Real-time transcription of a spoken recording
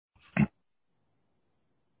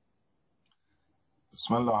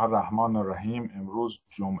بسم الله الرحمن الرحیم. امروز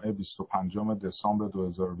جمعه 25 دسامبر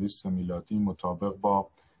 2020 میلادی مطابق با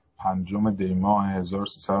 5 دی ماه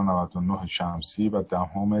 1399 شمسی و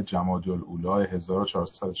 10 جمادی الاولی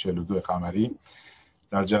 1442 قمری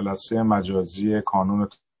در جلسه مجازی کانون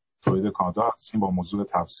توحید کانادا هستیم با موضوع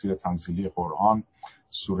تفسیر تنزیلی قرآن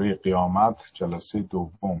سوره قیامت، جلسه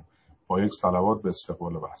دوم، با یک صلوات به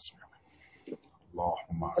استقبال بحث می‌رویم.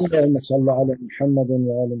 اللهم صل على محمد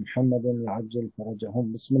وآل محمد وعجل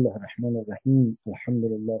فرجهم. بسم الله الرحمن الرحیم. الحمد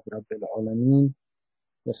لله رب العالمین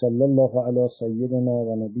و صلی الله علی سیدنا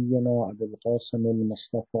و نبینا ابی القاسم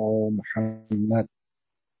المصطفى محمد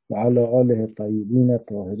و علی آله الطیبین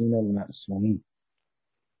الطاهرین المعصومین.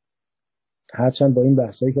 هرچند با این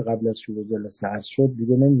بحثایی که قبل از شروع جلسه عرض شد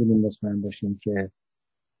دیگه نمی‌دونیم مطمئن باشیم که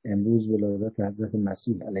امروز ولادت حضرت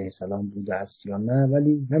مسیح علیه السلام بوده است یا نه،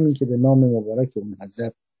 ولی همین که به نام مبارک اون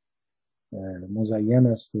حضرت مزین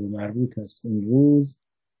است و مربوط است این روز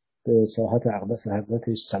به ساحت اقدس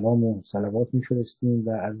حضرتش سلام و صلوات میفرستیم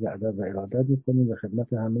و عرض ادب و ارادت میکنیم و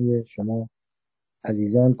خدمت همه شما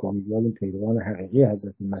عزیزان که امیدواریم پیروان حقیقی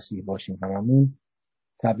حضرت مسیح باشیم هممون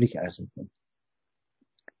تبریک عرض میکنیم.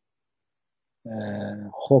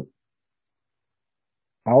 خب،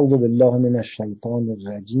 اعوذ بالله من الشیطان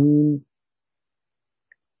الرجیم.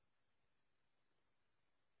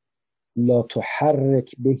 لا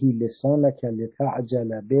تحرک به لسانک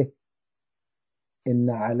لتعجل به ان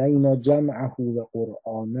علینا جمعه و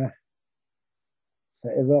قرآنه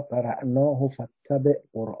فاذا قرأناه فاتبع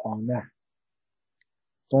قرآنه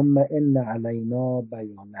ثم ان علینا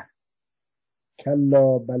بیانه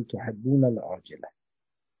کلا بل تحبون العاجله.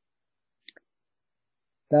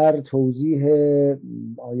 در توضیح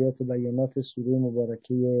آیات بیانات سوره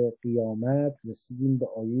مبارکه قیامت رسیدیم به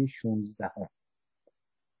آیه 16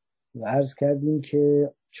 و عرض کردیم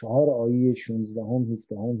که 4 آیه 16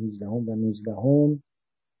 17 18 و 19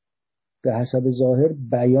 به حسب ظاهر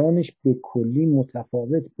بیانش به کلی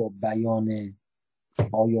متفاوت با بیان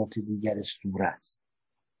آیات دیگر سوره است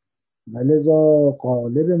و لذا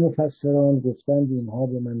غالب مفسران گفتند اینها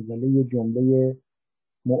به منزله جمله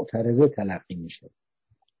معترضه تلقی میشه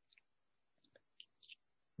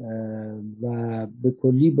و به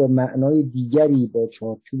کلی با معنای دیگری، با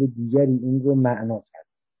چارچوب دیگری این رو معنا کرد.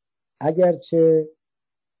 اگرچه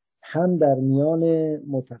هم در میان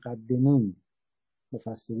متقدمین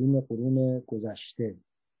مفسرین قرون گذشته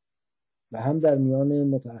و هم در میان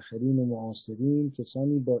متأخرین و معاصرین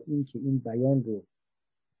کسانی با این که این بیان رو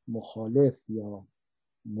مخالف یا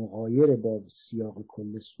مغایر با سیاق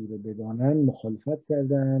کل سوره بدانن مخالفت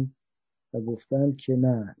کردن و گفتند که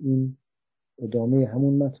نه، این ادامه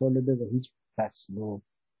همون مطالبه و هیچ فصل و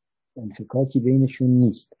انفکاکی بینشون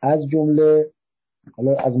نیست. از جمله،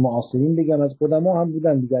 حالا از معاصرین بگم، از قدما هم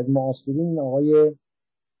بودن دیگه، از معاصرین آقای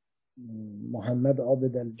محمد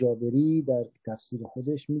عابد الجابری در تفسیر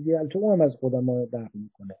خودش میگه، البته هم از قدما نقل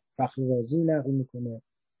میکنه، فخر رازی نقل میکنه،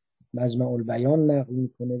 مجمع البیان نقل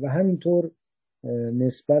میکنه و همینطور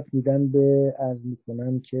نسبت میدن به عرض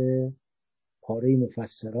میکنن که پاره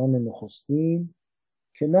مفسران نخستین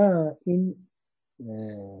که نه، این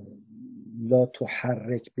لا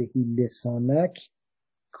تحرک به لسانک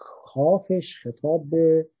کافش خطاب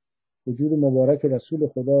به وجود مبارک رسول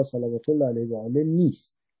خدا صلوات الله علیه و آله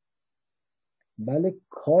نیست، بله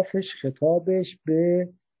کافش خطابش به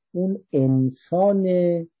اون انسان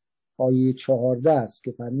آیه 14 است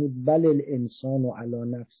که فرمود بل الانسان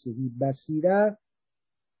علی نفسه بصیره.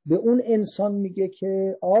 به اون انسان میگه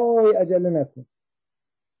که آی عجله نکن.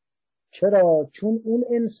 چرا؟ چون اون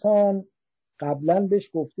انسان قبلا بهش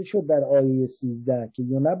گفته شد در آیه 13 که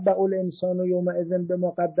ینبأ الانسان یومئذ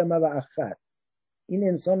بما قدم و اخر. این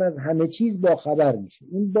انسان از همه چیز باخبر میشه.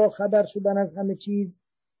 این باخبر شدن از همه چیز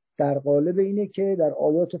در قالب اینه که در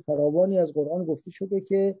آیات فراوانی از قرآن گفته شده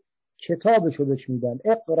که کتابشو بهش میدن،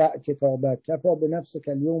 اقرأ کتابک کفی بنفسک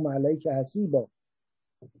الیوم علیک حسیبا،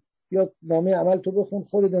 یا نامه عمل تو بخون،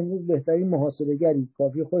 خودت امروز بهترین محاسبه‌گری،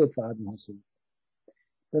 کافی خودت فقط محاسبه.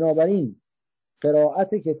 بنابراین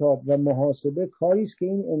قرائت کتاب و محاسبه کاری است که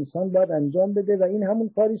این انسان باید انجام بده و این همون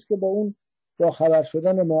کاری است که با اون با خبر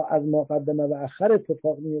شدن ما از ما قدمه و اخر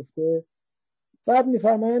اتفاق میفته. بعد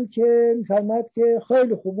میفرماید که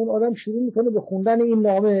خیلی خوب، اون آدم شروع میکنه به خوندن این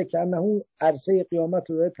نامه که انه عرصه قیامت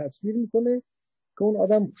رو تصویر میکنه، که اون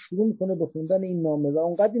آدم شروع میکنه به خوندن این نامه و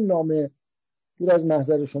اونقدر این نامه دور از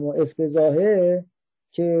محضر شما افتضاحه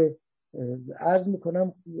که عرض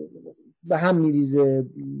میکنم به هم میریزه،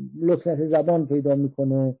 لکنت زبان پیدا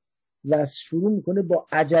میکنه و شروع میکنه با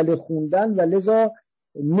عجله خوندن و لذا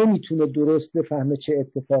نمیتونه درست بفهمه چه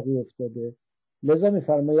اتفاقی افتاده. لذا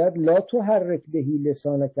میفرماید لا تحرک به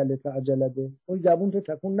لسانک لتعجل به، اون زبون تو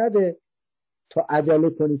تکون نده تا عجله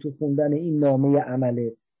کنی تو خوندن این نامه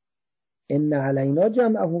عمله. ان علینا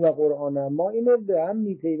جمعه و قرآنه، ما اینو به هم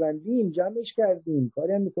میپیوندیم، جمعش کردیم،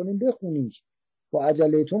 کاری هم میکنیم بخونیش. با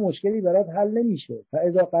عجله تو مشکلی برات حل نمیشه.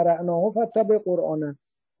 فاذا قرأناه فاتبع قرآنه،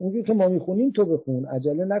 اونجوری که ما میخونیم تو بخون،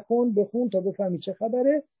 عجله نکن، بخون تا بفهمی چه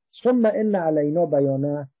خبره. ثم ان علینا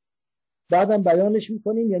بیانه، بعدم بیانش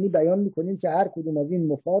میکنیم، یعنی بیان میکنیم که هر کدوم از این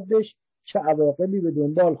مفادش چه عواقبی به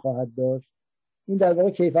دنبال خواهد داشت. این در واقع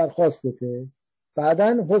کیفرخواستته.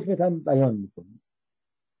 بعدن حکمت هم بیان میکنیم.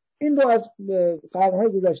 این رو از قرنهای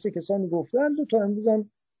گذشته کسانی گفتند و تا امروز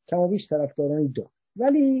هم کم و بیش طرفدارانی دارند،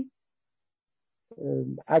 ولی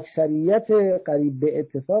اکثریت قریب به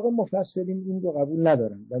اتفاق مفسرین این رو قبول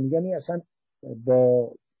ندارن و میگن این اصلا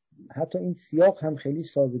با حتی این سیاق هم خیلی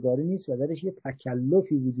سازگاری نیست و درش یه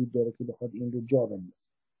تکلفی وجود داره که بخواد این رو جا بندازه.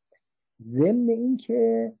 ضمن این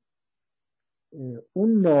که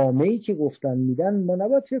اون نامه‌ای که گفتن میدن، ما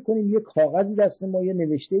نباید فکر کنیم یه کاغذی دست ما، یه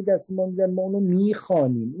نوشته‌ای دست ما میدن ما اونو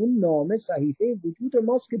میخوانیم. اون نامه صحیفه وجود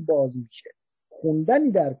ماست که باز میشه،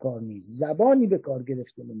 خوندنی در کار نیست، زبانی به کار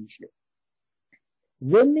گرفته نمیشه.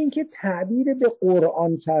 ضمن این که تعبیر به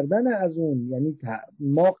قرآن کردن از اون، یعنی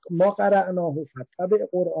ما قرأناه فتبع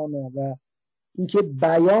قرآنه، و اینکه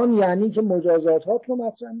بیان یعنی که مجازاتات رو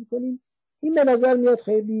مطرح میکنیم، این به نظر میاد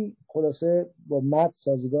خیلی خلاصه با متن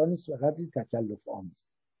سازگار نیست و خیلی تکلف آمیز.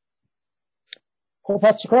 خب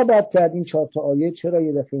پس چیکار باید کرد؟ این 4 تا آیه چرا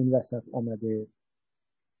یه دفعه این وسط آمده؟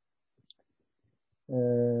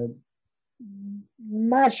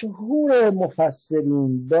 مشهور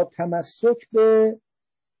مفسرین با تمسک به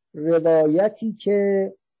روایتی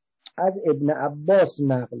که از ابن عباس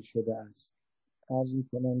نقل شده است عرض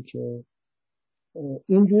میکنم که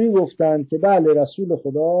اینجوری گفتند که بله رسول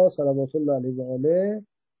خدا صلوات الله علیه و آله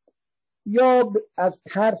یا از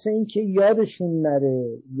ترس این که یادشون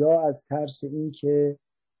نره، یا از ترس این که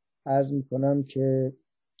عرض میکنم که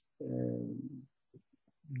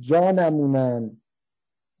جا نمونن،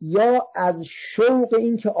 یا از شوق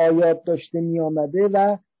این که آیات داشته می آمده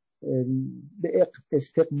و به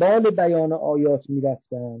استقبال بیان آیات می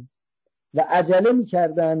رفتن و عجله می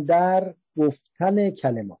کردن در گفتن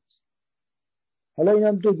کلمات. حالا این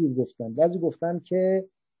هم 2 جور گفتن. بعضی گفتن که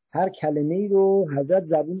هر کلمه ای رو حضرت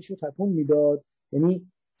زبونش رو تکون میداد،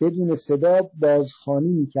 یعنی بدون صدا بازخوانی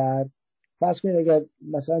میکرد. فرض کنید اگر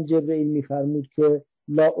مثلا جبرئیل میفرمود که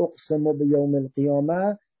لا اقسم بیوم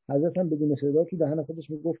القیامه، حضرت هم بدون صدا که دهن خودش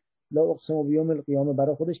میگفت لا اقسم بیوم القیامه،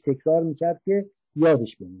 برای خودش تکرار میکرد که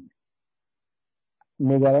یادش بمونه،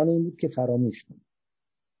 نگران این بود که فراموش کنه.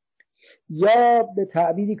 یا به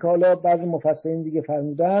تعبیری که حالا بعضی مفسرین دیگه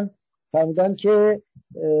فرمودن که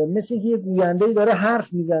مثل یه گوینده‌ای داره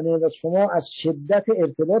حرف میزنه و شما از شدت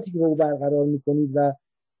ارتباطی که با او برقرار میکنید و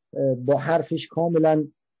با حرفش کاملا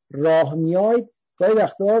راه میاید، گاهی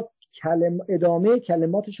وقتا ادامه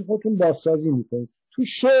کلماتش خودتون بازسازی میکنید. تو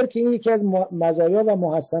شعر که این یکی از مزایا و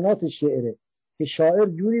محسنات شعره که شاعر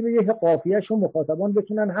جوری بگه که قافیه‌اش رو مخاطبان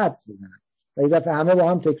بتونن حدس بزنن و یه دفعه همه با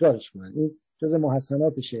هم تکرارش کنن. این جز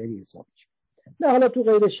محسنات شعری حساب میشه. نه حالا تو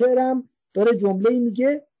غیر شعرم داره جمله‌ای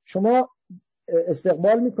میگه، شما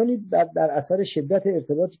استقبال میکنید در اثر شدت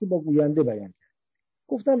ارتباطی که با گوینده بیان کرد.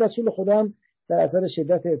 گفتن رسول خدا هم در اثر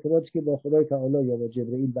شدت ارتباطی که با خدای تعالی یا با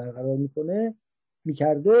جبرئیل برقرار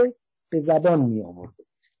میکرده به زبان می آورده،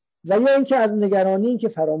 و یا اینکه از نگرانی این که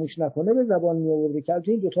فراموش نکنه به زبان می آورده. که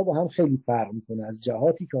این دوتا با هم خیلی فرق میکنه از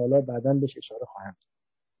جهاتی که حالا بعداً بهش اشاره خواهم کرد.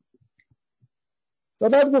 و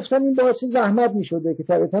بعد گفتن این باعث زحمت میشده که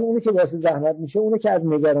طبعاً اونی که باعث زحمت میشه اونه که از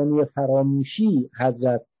نگرانی فراموشی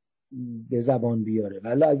حضرت به زبان بیاره،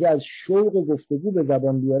 ولی اگه از شوق گفتگو به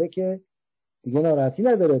زبان بیاره که دیگه ناراحتی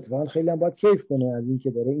نداره، اتفاقا خیلی هم باید کیف کنه از این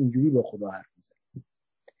که داره اینجوری با خدا حرف میزنه.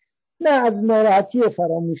 نه از ناراحتی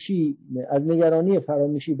فراموشی، از نگرانی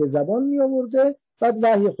فراموشی به زبان می آورده. بعد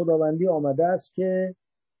وحی خداوندی آمده است که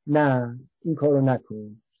نه این کارو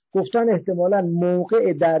نکن. گفتن احتمالاً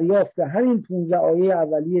موقع دریافت همین 15 آیه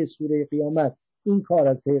اولیه سوره قیامت این کار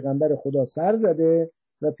از پیغمبر خدا سر زده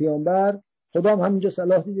و پیامبر خدا هم همینجا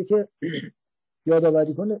صلاح دیده که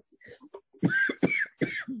یادآوری کنه.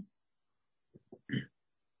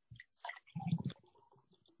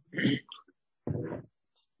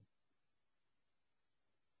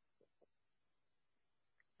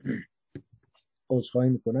 عذرخواهی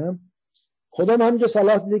میکنم. خدا هم همینجا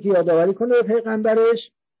صلاح دیده که یادآوری کنه به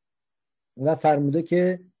پیغمبرش و فرموده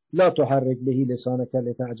که لا تحرک بهی لسانک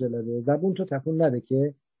لتعجل به، زبون تو تکون نده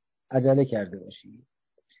که عجله کرده باشی.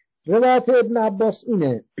 روایت ابن عباس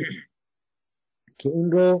اینه که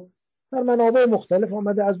این رو در منابع مختلف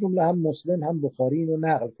آمده، از جمله هم مسلم هم بخاری اینو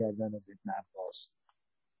نقل کردن از ابن عباس.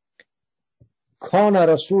 کان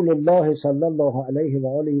رسول الله صلی الله علیه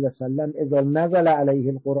و آله و سلم اذا نزل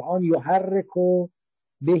علیه القرآن یحرک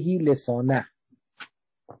بهی لسانه.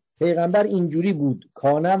 پیغمبر اینجوری بود.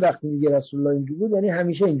 کانم وقتی میگه رسول الله اینجوری بود یعنی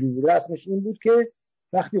همیشه اینجوری بود. رسمش این بود که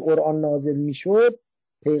وقتی قرآن نازل میشد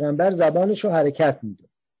پیغمبر زبانشو حرکت میداد.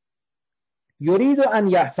 یرید ان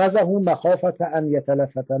یحفظه مخافت ان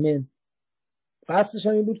یتلفت منه. قصدش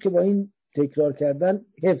این بود که با این تکرار کردن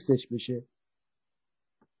حفظش بشه،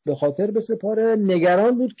 به خاطر بسپاره.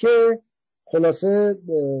 نگران بود که خلاصه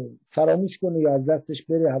فراموش کنه یا از دستش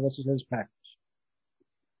بره، حواسش ازش پرت بشه.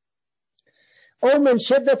 او من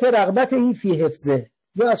شدت رغبته فی حفظه،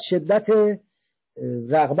 یا از شدت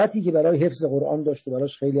رغبتی که برای حفظ قرآن داشت و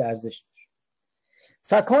براش خیلی ارزش داشت.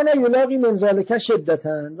 فکان یلاقی من ذالک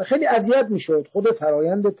شدتا، و خیلی اذیت میشد. خود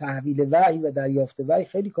فرایند تحویل وحی و دریافت وحی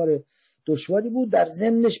خیلی کار دشواری بود. در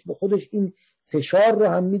ضمنش به خودش این فشار رو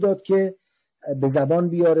هم میداد که به زبان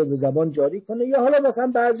بیاره، به زبان جاری کنه. یا حالا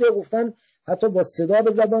مثلا بعضیا گفتن حتی با صدا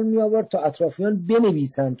به زبان می آورد تا اطرافیان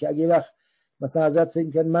بنویسن که اگه وقت مثلا حضرت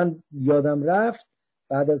فکر کرد من یادم رفت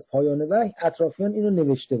بعد از پایان وحی اطرافیان اینو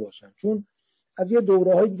نوشته باشن، چون از یه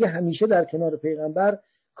دوره‌های دیگه همیشه در کنار پیغمبر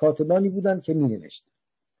کاتبانی بودن که می نوشتن.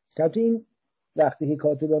 البته این وقتی که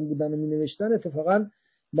کاتبان بودن و می نوشتن اتفاقا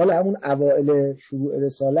مال همون اوائل شروع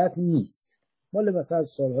رسالت نیست، مال مثلا از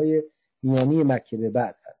سالهای میانی مکه به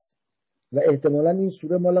بعد هست و احتمالاً این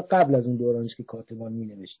سوره مال قبل از اون دورانی است که کاتبان می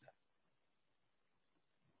نوشتن.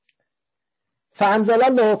 فانزل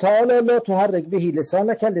الله تعالی لا تحرک به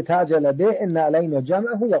لسانک لتعجل به ان علینا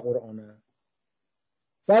جمعه و قرآنه.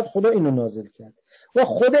 بعد خدا اینو نازل کرد و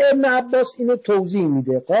خود ابن عباس اینو توضیح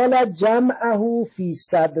میده. قال جمعه فی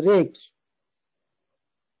صدرک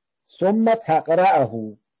ثم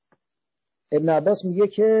تقرأه. ابن عباس میگه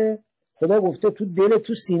که خدا گفته تو دل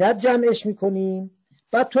تو سینت جمعش میکنیم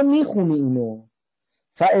بعد تو میخونی اینو.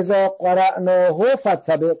 فاذا قرأناه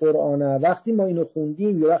فاتبع قرآنه. وقتی ما اینو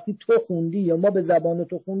خوندیم یا وقتی تو خوندی یا ما به زبان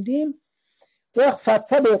تو خوندیم وقت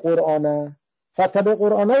فاتبع قرآنه. فاتبع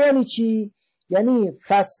قرآنه یعنی چی؟ یعنی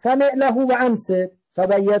فاستمع له و انصت.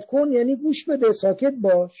 تبعیت کن یعنی گوش بده، ساکت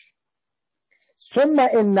باش. ثم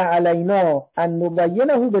ان علینا ان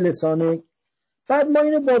نبینه بلسانک. بعد ما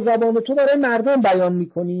اینو با زبان تو برای مردم بیان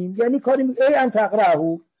میکنیم، یعنی کاری ای ان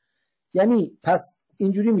تقرأه، یعنی پس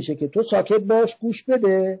اینجوری میشه که تو ساکت باش، گوش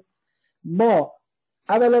بده. ما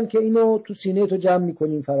اولا که اینو تو سینه تو جمع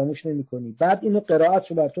میکنیم، فراموش نمیکنیم. بعد اینو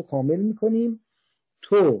قرائتشو بر تو کامل میکنیم.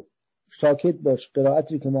 تو ساکت باش،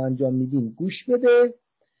 قرائتی که ما انجام میدیم گوش بده.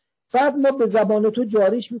 بعد ما به زبان تو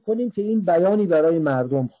جاریش میکنیم که این بیانی برای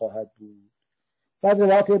مردم خواهد بود. بعد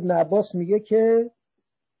روایت ابن عباس میگه که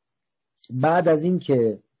بعد از این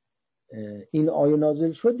که این آیه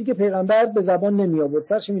نازل شد دیگه پیغمبر به زبان نمی آورد،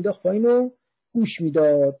 سرش میداخت پایین و گوش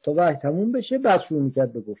میداد تا وحی تموم بشه، بعد شروع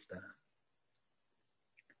میکرد به گفتن.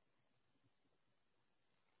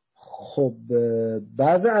 خب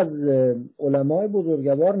بعضی از علمای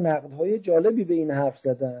بزرگوار نقدهای جالبی به این حرف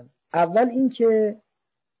زدن. اول این که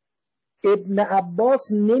ابن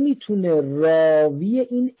عباس نمیتونه راوی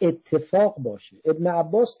این اتفاق باشه. ابن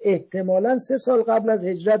عباس احتمالاً 3 سال قبل از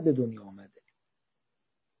هجرت به دنیا آمده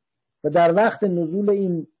و در وقت نزول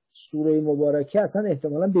این سوره مبارکه اصلا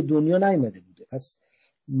احتمالاً به دنیا نیامده بوده. پس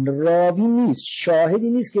راوی نیست، شاهدی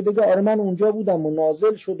نیست که بگه آره من اونجا بودم و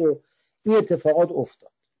نازل شد و این اتفاقات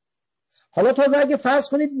افتاد. حالا تازه اگه فرض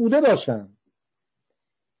کنید بوده باشم،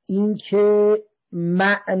 این که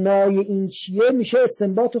معنای این چیه میشه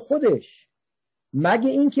استنباط خودش، مگه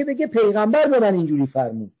این که بگه پیغمبر به من اینجوری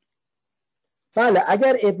فرمود. بله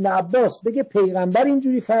اگر ابن عباس بگه پیغمبر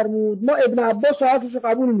اینجوری فرمود ما ابن عباس حرفش رو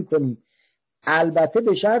قبول میکنیم، البته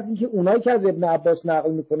به شرط اینکه اونایی که از ابن عباس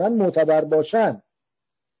نقل میکنن معتبر باشن،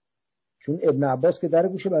 چون ابن عباس که در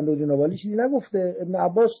گوش بنده و جنابالی چیزی نگفته. ابن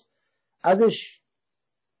عباس ازش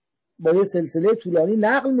با یه سلسله طولانی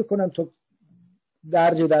نقل میکنن تا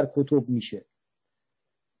درج در کتب میشه.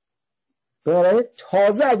 بنابراین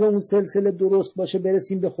تازه اگه اون سلسله درست باشه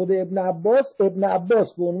برسیم به خود ابن عباس، ابن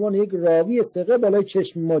عباس به عنوان یک راوی ثقه بالای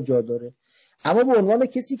چشم ما جا داره، اما به عنوان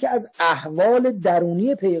کسی که از احوال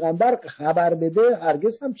درونی پیغمبر خبر بده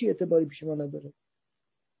هرگز همچی اعتباری پیش ما نداره.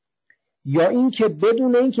 یا این که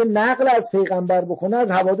بدون این که نقل از پیغمبر بکنه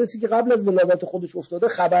از حوادثی که قبل از ولادت خودش افتاده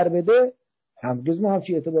خبر بده، هرگز ما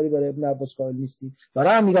همچی اعتباری برای ابن عباس قائل نیستیم.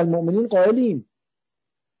 برای امیرالمؤمنین قائلیم،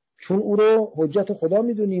 چون او رو حجت خدا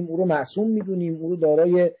میدونیم، او رو معصوم میدونیم، او رو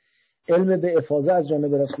دارای علم به افاضه از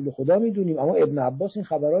جانب رسول خدا میدونیم، اما ابن عباس این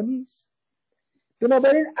خبرها نیست.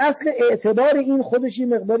 بنابراین اصل اعتبار این خودش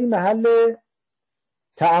این مقداری محل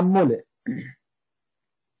تأمله.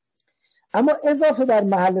 اما اضافه بر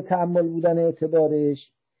محل تأمل بودن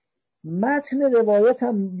اعتبارش، متن روایت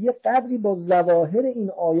هم یه قدری با ظواهر این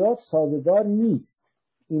آیات سازگار نیست.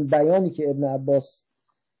 این بیانی که ابن عباس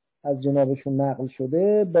از جنابشون نقل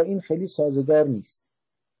شده با این خیلی سازگار نیست.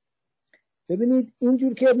 ببینید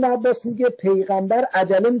اینجور که ابن عباس میگه پیغمبر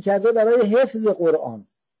عجله میکرده برای حفظ قرآن،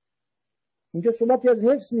 اینجا صحبتی از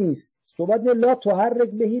حفظ نیست، صحبت لا تحرک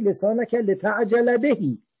بهی لسانک لتعجل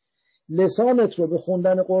بهی، لسانت رو به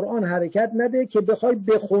خوندن قرآن حرکت نده که بخوای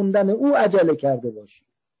به خوندن او عجله کرده باشی،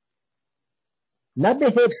 نه به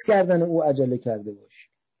حفظ کردن او عجله کرده باشی.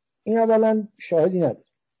 این اولا شاهدی نداره.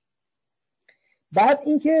 بعد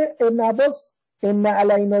اینکه ابن عباس ان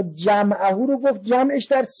علینا جمعه رو گفت، جمعش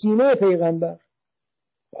در سینه پیغمبر.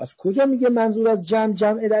 از کجا میگه منظور از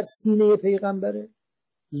جمع در سینه پیغمبره؟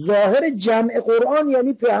 ظاهر جمع قرآن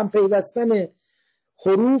یعنی هم پیوستن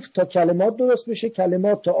حروف تا کلمات درست بشه،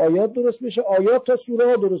 کلمات تا آیات درست بشه، آیات تا سوره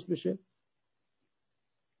ها درست بشه،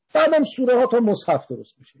 بعدم سوره ها تا مصحف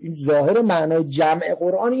درست بشه. این ظاهر معنای جمع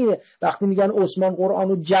قرآن اینه. وقتی میگن عثمان قرآن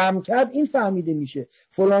رو جمع کرد این فهمیده میشه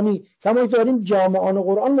فلانی، کما داریم جامعان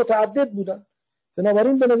قرآن متعدد بودن،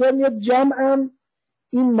 بنابراین به نظر میاد جمعم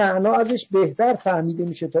این معنا ازش بهتر فهمیده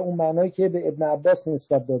میشه تا اون معنایی که به ابن عباس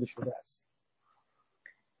نسبت داده شده است.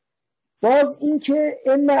 باز این که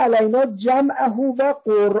ان علینا جمعه و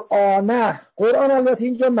قرآنه، قرآن البته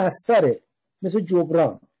اینجا مصدره مثل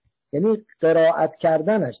جبران، یعنی قرائت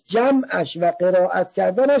کردنش، جمعش و قرائت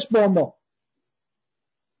کردنش با ما.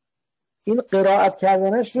 این قرائت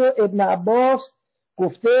کردنش رو ابن عباس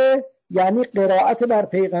گفته یعنی قرائت بر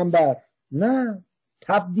پیغمبر، نه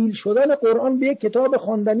تبدیل شدن قرآن به یک کتاب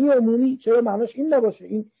خواندنی عمومی. چرا معناش این نباشه؟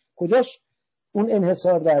 این کجاش اون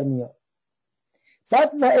انحصار در میاد؟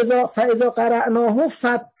 بعد فاذا قرأناه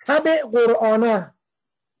فاتبع قرآنه،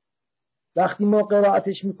 وقتی ما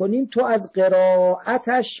قرائتش میکنیم تو از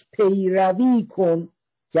قرائتش پیروی کن.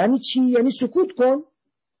 یعنی چی؟ یعنی سکوت کن.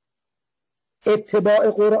 اتباع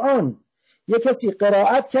قرآن، یه کسی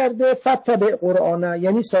قرائت کرده فاتبع قرآنه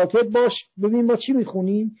یعنی ساکت باش ببین ما چی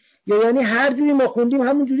میخونیم، یا یعنی هر جوری ما خوندیم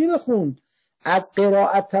همون جوری بخون. از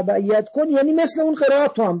قرائت تبعیت کن یعنی مثل اون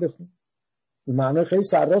قرائت تو هم بخون. معنی خیلی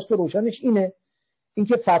سرراست و روشنش اینه.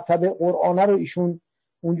 اینکه فاتبع قرآنه رو ایشون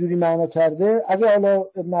اونجوری معنا کرده، اگه حالا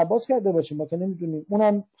ابن عباس کرده باشه ما که نمیدونیم،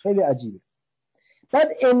 اونم خیلی عجیبه. بعد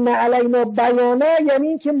ان علینا بیانه یعنی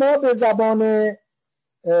این که ما به زبان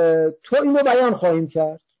تو اینو بیان خواهیم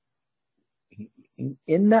کرد.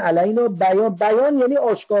 ان علینا بیان یعنی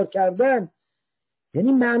آشکار کردن،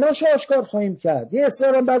 یعنی معناش آشکار خواهیم کرد. یه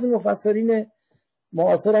اصرارم بعضی مفسرین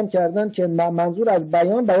معاصرم کردن که منظور از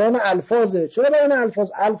بیان الفاظه. چرا بیان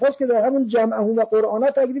الفاظ که در همون جمعه و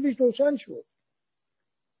قرآنه تکلیفش روشن شد.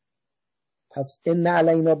 پس ان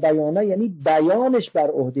علینا بیانه یعنی بیانش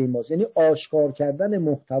بر عهده ماست، یعنی آشکار کردن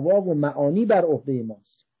محتوا و معانی بر عهده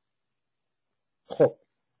ماست. خب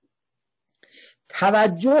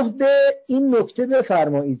توجه به این نکته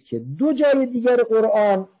بفرمایید که دو جای دیگر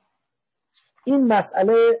قرآن این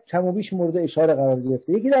مسئله کم و بیش مورد اشاره قرار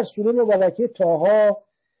گرفته. یکی در سوره مبارکه طه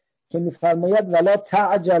که می‌فرماید ولا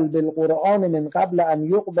تعجل بالقرآن من قبل ان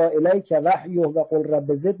یقضى الیک وحیه و قل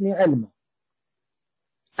رب زدنی علما،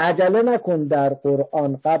 عجله نکن در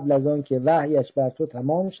قرآن قبل از آن که وحیش بر تو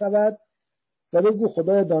تمام شود و بگو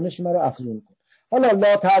خدای دانش مرا افزون کن. حالا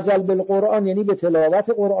لا تعجل بالقرآن یعنی به تلاوت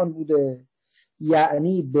قرآن بوده،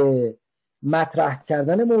 یعنی به مطرح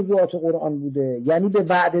کردن موضوعات قرآن بوده، یعنی به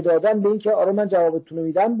وعده دادن به این که آره من جوابتون رو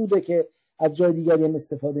میدم بوده که از جای دیگری هم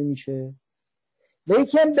استفاده میشه. و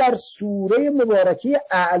یکی هم در سوره مبارکه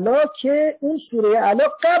اعلا که اون سوره اعلا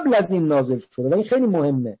قبل از این نازل شده و این خیلی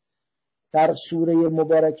مهمه. در سوره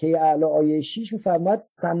مبارکه اعلا آیه 6 میفرماید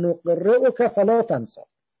سنقرئک فلا تنسی،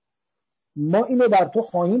 ما اینو بر تو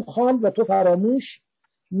خواهیم خواند و تو فراموش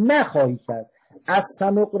نخواهی کرد. از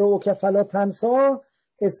سنقرئک فلا تنسی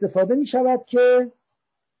استفاده می شود که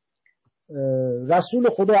رسول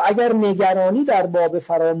خدا اگر نگرانی در باب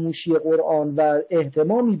فراموشی قرآن و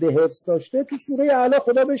اهتمامی به حفظ داشته تو سوره اعلا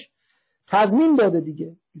خدا بهش تضمین داده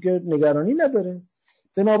دیگه نگرانی نداره.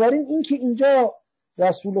 بنابراین این که اینجا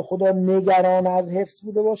رسول خدا نگران از حفظ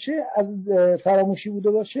بوده باشه، از فراموشی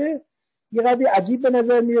بوده باشه، یه قدری عجیب به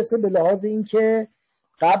نظر میرسه به لحاظ این که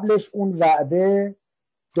قبلش اون وعده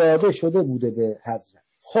داده شده بوده به حضرت.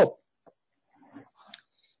 خب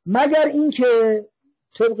مگر این که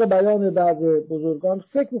طبق بیان بعض بزرگان،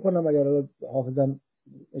 فکر میکنم اگر حافظم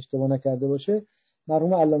اشتباه نکرده باشه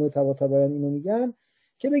مرحوم علامه طباطبایان اینو میگن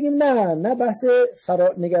که بگیم نه بحث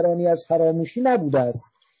نگرانی از فراموشی نبوده است،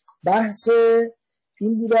 بحث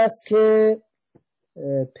این بوده است که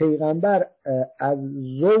پیغمبر از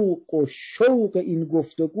ذوق و شوق این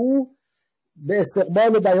گفتگو به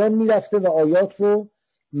استقبال بیان میرفته و آیات رو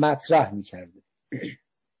مطرح میکرده.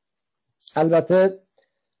 البته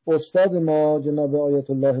استاد ما جناب آیت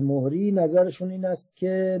الله مهری نظرشون این است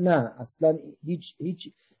که نه، اصلا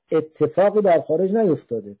هیچ اتفاقی در خارج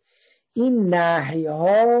نیفتاده. این نهی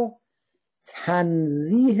ها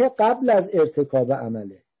تنزیه قبل از ارتکاب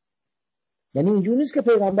عمله. یعنی اینجوری نیست که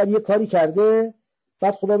پیغمبر یه کاری کرده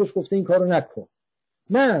بعد خدا بهش گفته این کارو نکن.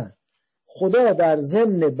 نه، خدا در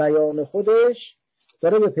ضمن بیان خودش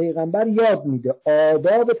داره به پیغمبر یاد میده،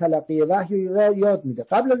 آداب تلقی وحی را یاد میده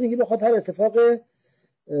قبل از اینکه بخواد هر اتفاق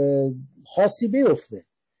خاصی بیفته.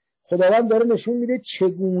 خداوند داره نشون میده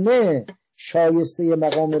چگونه شایسته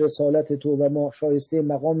مقام رسالت تو و ما شایسته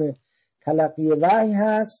مقام تلقی وحی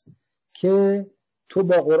هست که تو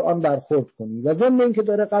با قرآن برخورد کنی، و ضمن اینکه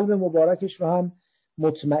داره قلب مبارکش رو هم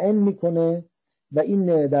مطمئن میکنه. و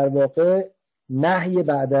این در واقع نهی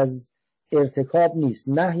بعد از ارتکاب نیست،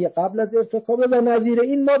 نهی قبل از ارتکابه. و نظیر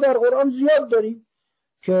این ما در قرآن زیاد داریم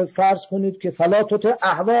که فرض کنید که فلا تطع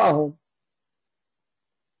اهواءهم،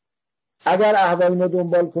 اگر اهوا اینا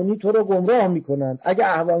دنبال کنی تو رو گمراه میکنند، اگر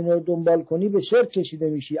اهوا اینا رو دنبال کنی به شرک کشیده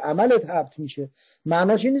میشی، عملت حبط میشه.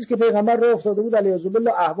 معناش این نیست که پیغمبر راه افتاده بود علیه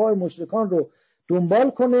بالله اهواء مشرکان رو دنبال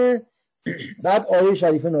کنه بعد آیه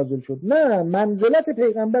شریفه نازل شد. نه، منزلت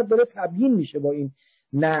پیغمبر داره تبیین میشه با این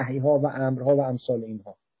نهی ها و امرها و امثال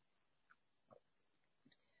اینها.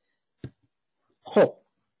 خب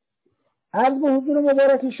عرض به حضور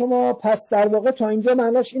مبارک شما، پس در واقع تا اینجا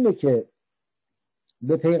معناش اینه که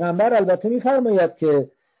به پیغمبر البته میفرماید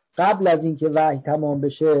که قبل از اینکه وحی تمام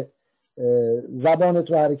بشه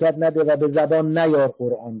زبانت رو حرکت نده و به زبان نیار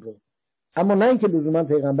قرآن رو، اما نه اینکه لزوما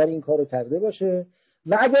پیغمبر این کارو کرده باشه.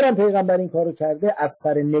 و اگرم پیغمبر این کارو کرده از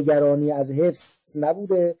سر نگرانی از حفظ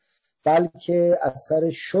نبوده، بلکه از سر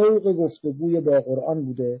شوق گفتگوی با قرآن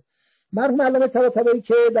بوده. مرحوم علامه طباطبایی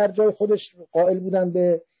که در جای خودش قائل بودن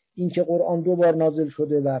به اینکه قرآن 2 بار نازل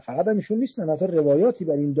شده و فقط هم ایشون نیستن، حتی روایاتی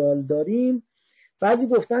بر این دال داریم. بعضی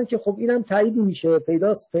گفتن که خب اینم تایید میشه،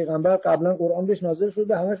 پیداست پیغمبر قبلا قرآن بهش نازل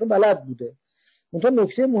شده، همشون بلد بوده. منتها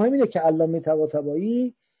نکته مهم اینه که علامه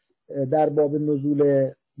طباطبایی در باب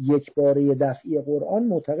نزول یک باره دفعی قرآن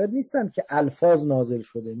معتقد نیستن که الفاظ نازل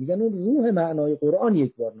شده، میگن اون روح معنای قرآن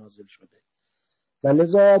یک بار نازل شده و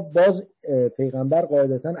لذا باز پیغمبر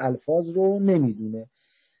قاعدتا الفاظ رو نمیدونه.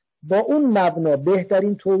 با اون مبنا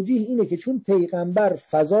بهترین توجیه اینه که چون پیغمبر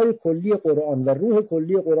فضای کلی قرآن و روح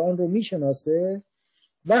کلی قرآن رو میشناسه،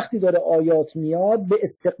 وقتی داره آیات میاد به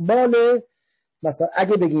استقبال، مثلا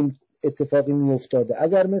اگه بگیم اتفاقی میافتاده،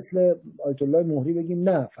 اگر مثل آیت الله مهری بگیم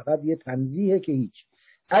نه فقط یه تنزیهه که هیچ،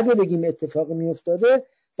 اگه بگیم اتفاقی میافتاده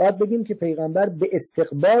باید بگیم که پیغمبر به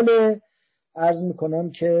استقبال، عرض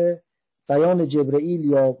میکنم که بیان جبرئیل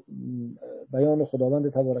یا بیان خداوند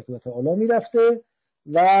تبارک و تعالی میرفته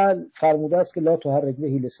و فرموده است که لا تحرک به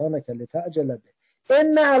لسانک لتعجل به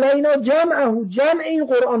ان علینا جمعه، جمع این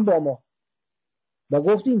قرآن با ما. و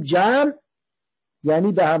گفتیم جمع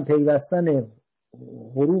یعنی به هم پیوستن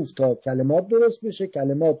حروف تا کلمات درست بشه،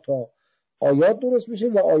 کلمات تا آیات درست بشه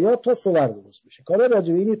و آیات تا صور درست بشه. کامل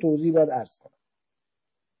راجع به این توضیح باید عرض کنم.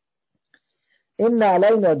 ان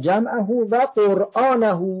علینا جمعه و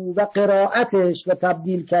قرآنه و قرائتش و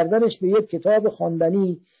تبدیل کردنش به یک کتاب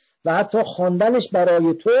خواندنی و حتی خواندنش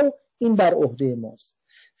برای تو، این بر عهده ماست.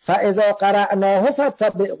 فاذا قرأناه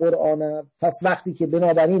فاتبع قرآنه، پس وقتی که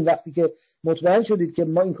بنابراین وقتی که مطمئن شدید که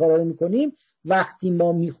ما این کارا رو میکنیم، وقتی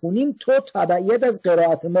ما میخونیم تو تبعیت از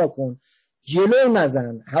قرائت ما کن، جلو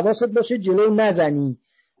نزن، حواست باشه جلو نزنی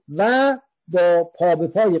و با پا به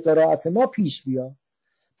پای قرائت ما پیش بیا.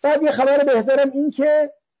 بعد یه خبر بهترم این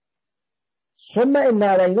که ثم ان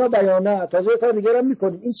علینا بیانه، تازه کار دیگه هم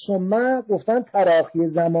میکنیم. این ثم گفتن تراخی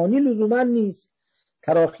زمانی لزوما نیست،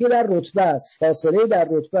 تراخی در رتبه است، فاصله در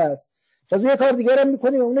رتبه است. تازه یه کار دیگه هم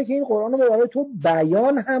میکنیم، اونه که این قرآن رو برای تو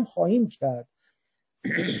بیان هم خواهیم کرد.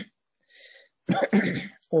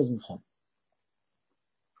 عذر میخوام.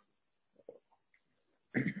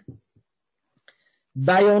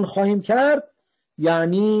 بیان خواهیم کرد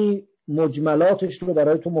یعنی مجملاتش رو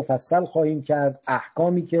برای تو مفصل خواهیم کرد،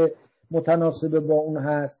 احکامی که متناسب با اون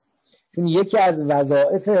هست. چون یکی از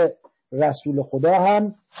وظایف رسول خدا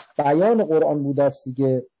هم بیان قرآن بوده است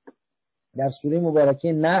دیگه. در سوره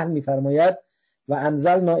مبارکه نحل می‌فرماید و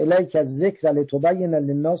انزلنا الیک الذکر لتبین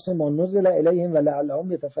للناس ما نزل الیهم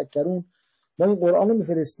ولعلهم یتفکرون. ما این قرآن رو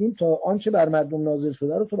میفرستیم تا آنچه بر مردم نازل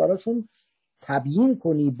شده رو تو براشون تبیین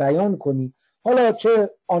کنی، بیان کنی. حالا چه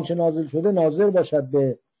آنچه نازل شده ناظر باشد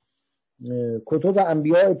به کتب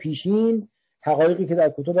انبیاء پیشین، حقایقی که در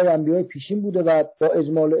کتب انبیاء پیشین بوده و با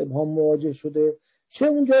اجمال و ابهام مواجه شده، چه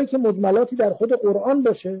اون جایی که مجملاتی در خود قرآن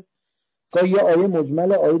باشه. گاهی آیه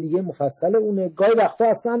مجمل، آیه دیگه مفصل اونه، گاهی وقتا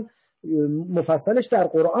اصلا مفصلش در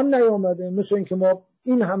قرآن نیامده، مثل اینکه ما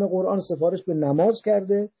این همه قرآن سفارش به نماز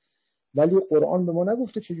کرده، ولی قرآن به ما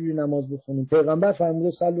نگفته چجوری نماز بخونیم. پیغمبر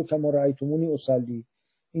فرموده صلوا کما رأیتمونی اصلی،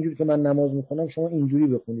 اینجوری که من نماز میخونم شما اینجوری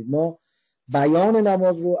بخونید. ما بیان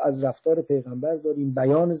نماز رو از رفتار پیغمبر داریم،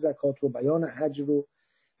 بیان زکات رو، بیان حج رو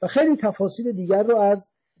و خیلی تفاصیل دیگر رو از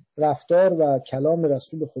رفتار و کلام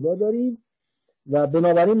رسول خدا داریم و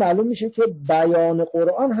بنابراین معلوم میشه که بیان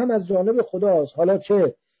قرآن هم از جانب خداست، حالا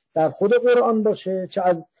چه در خود قرآن باشه، چه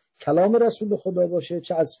از کلام رسول خدا باشه،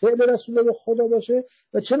 چه از فعل رسول خدا باشه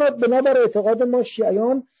و چه بنابر اعتقاد ما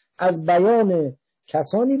شیعیان از بیان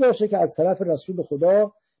کسانی باشه که از طرف رسول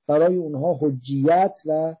خدا برای اونها حجیت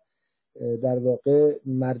و در واقع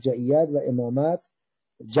مرجعیت و امامت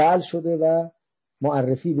جعل شده و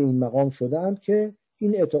معرفی به این مقام شدند که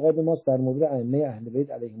این اعتقاد ماست در مورد ائمه اهل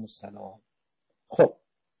بیت علیهم السلام. خب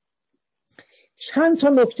چند تا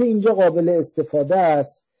نکته اینجا قابل استفاده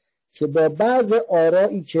است که با بعض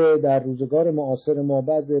آرایی که در روزگار معاصر ما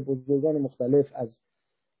بعض بزرگان مختلف از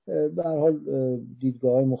به هر حال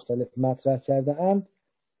دیدگاه‌های مختلف مطرح کرده اند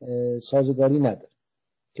سازگاری نداره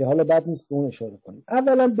که حالا بد نیست به اون اشاره کنیم.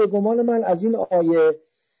 اولا به گمان من از این آیه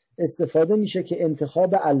استفاده میشه که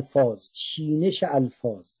انتخاب الفاظ، چینش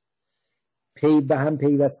الفاظ، به هم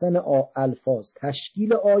پیوستن الفاظ،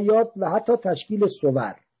 تشکیل آیات و حتی تشکیل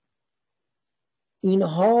سور،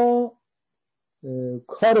 اینها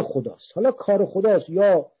کار خداست. حالا کار خداست،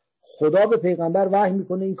 یا خدا به پیغمبر وحی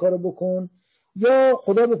میکنه این کارو بکن، یا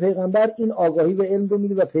خدا به پیغمبر این آگاهی و علم رو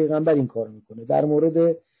میده و پیغمبر این کارو میکنه. در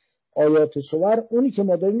مورد آیات سور اونی که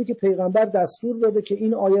ما داریم اینه که پیغمبر دستور داده که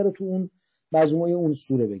این آیه رو تو اون مجموعه اون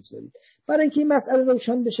سوره بگذارید. برای اینکه این مسئله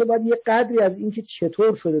روشن بشه باید یه قدری از اینکه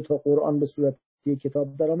چطور شده تا قرآن به صورت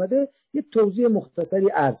کتاب در آمده یه توضیح مختصری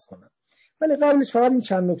عرض کنم. ولی قبلش فقط این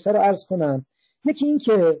چند نکته رو عرض کنم. یکی این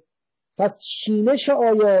که پس چینش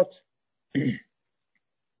آیات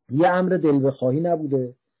یه امر دل بخواهی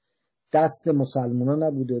نبوده، دست مسلمانان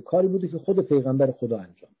نبوده، کاری بوده که خود پیغمبر خدا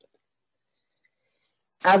انجام داده.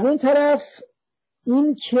 از اون طرف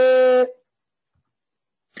این که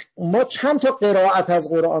ما چند تا قرائت از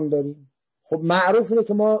قرآن داریم. خب معروفه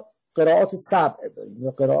که ما قرائات سبع داریم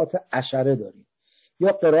یا قرائات عشره داریم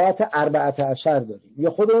یا قرائات اربعه عشر داریم یا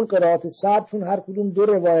خود اون قرائات سبع چون هر کدوم 2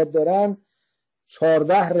 روایت دارن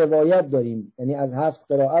 14 روایت داریم، یعنی از 7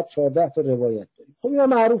 قرائت 14 تا روایت داریم. خب اینا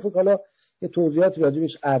معروفه که حالا یه توضیحات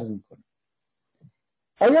راجبش عرض میکنم.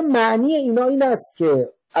 آیا معنی اینا این است که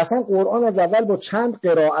اصلا قرآن از اول با چند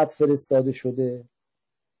قرائت فرستاده شده؟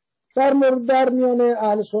 در میان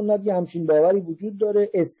اهل سنت یه همچین باوری وجود داره.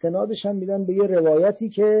 استنادش هم میدن به یه روایتی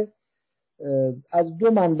که از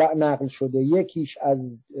 2 منبع نقل شده، یکیش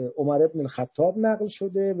از عمر ابن الخطاب نقل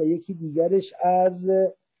شده و یکی دیگرش از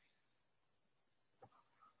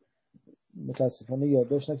متاسفانه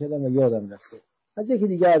یادداشت نکردم و یادم رفته، از یکی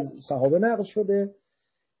دیگه از صحابه نقل شده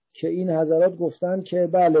که این حضرات گفتن که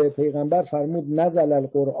بله پیغمبر فرمود نزل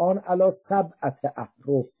القرآن علی 7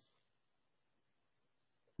 احرف،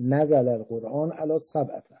 نزل القرآن علی 7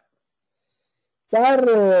 احرف. در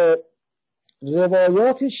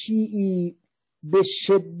روایات شیعی به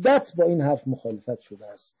شدت با این حرف مخالفت شده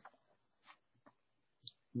است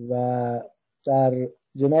و در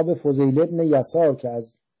جناب فضیل ابن یسار که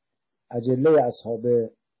از اجله اصحاب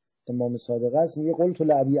امام صادق است میگه قلت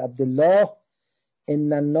لابی عبدالله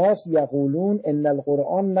ان الناس یقولون ان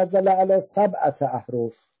القرآن نزل علی 7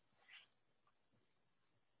 احرف.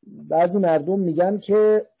 بعضی مردم میگن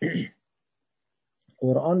که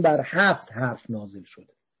قرآن بر 7 حرف نازل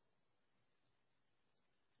شده.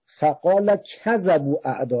 فقال کذبوا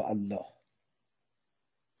اعداء الله،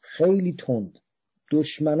 خیلی تند،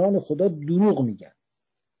 دشمنان خدا دروغ میگن.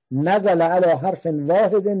 نزل علی حرف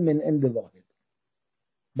واحد من عند واحد،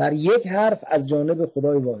 بر 1 حرف از جانب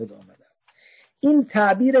خدای واحد آمده است. این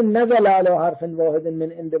تعبیر نزل علی حرف واحد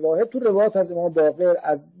من عند واحد تو روایات از امام باقر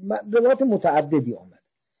از روایات متعددی آمده.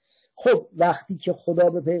 خب وقتی که خدا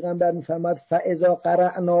به پیغمبر میفرماد فاذا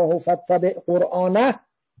قرأناه فاتبع قرآنه،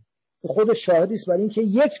 خود شاهدی است بر این که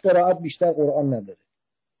 1 قرائت بیشتر قرآن نداره.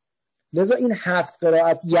 لذا این 7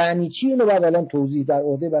 قرائت یعنی چی؟ اینو بعد الان توضیح در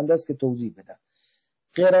عهده بنده است که توضیح بدم.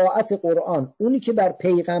 قرائت قرآن اونی که بر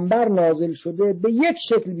پیغمبر نازل شده به 1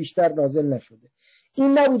 شکل بیشتر نازل نشده.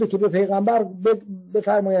 این نبوده که به پیغمبر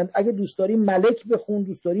بفرمایند اگه دوست داری ملک بخون،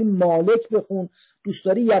 دوست داری مالک بخون، دوست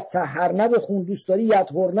داری یطهرنه بخون، دوست داری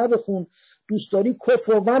یطهرنه بخون، دوست داری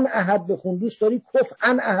کفوان احد بخون، دوست داری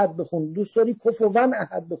کفعن احد بخون، دوست داری کفوان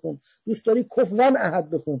احد بخون، دوست داری کفوان احد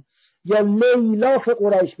بخون، یا لیلاف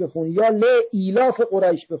قریش بخون یا لیلاف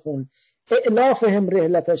قریش بخون، اعلافهم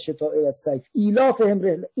رحلت الشتاء و الصیف، ایلافهم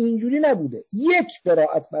رحلت. اینجوری نبوده. 1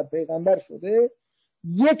 قرائت بر پیغمبر شده،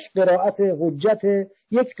 1 قرائت حجت،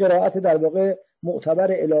 1 قرائت در واقع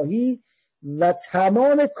معتبر الهی و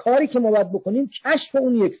تمام کاری که ما باید بکنیم کشف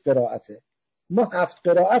اون یک قرائته. ما 7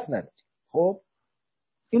 قرائت نداریم. خب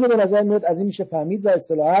اینو به نظر میاد از این میشه فهمید و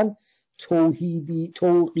اصطلاحاً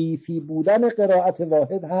توقیفی بودن قرائت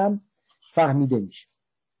واحد هم فهمیده میشه.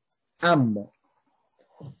 اما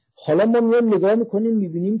حالا ما میایم نگاه میکنیم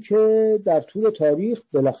میبینیم که در طول تاریخ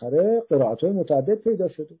بالاخره قرائت‌های متعدد پیدا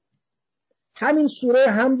شده. همین سوره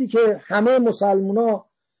حمدی که همه مسلمونا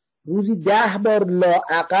روزی 10 بار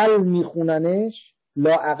لااقل میخوننش،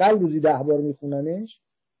 لااقل روزی 10 بار میخوننش،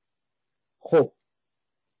 خب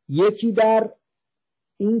یکی در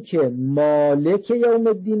این که مالک یوم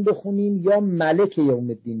الدین بخونیم یا ملک یوم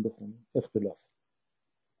الدین بخونیم اختلاف،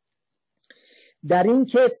 در این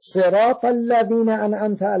که صراط الذین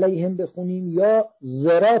انعمت علیهم بخونیم یا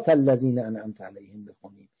صراط الذین انعمت علیهم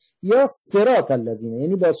بخونیم یا صراط الذین،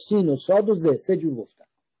 یعنی با سین و صاد و ز، 3 جور گفتن،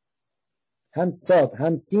 هم صاد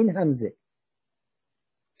هم سین هم ز.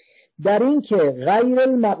 در این که غیر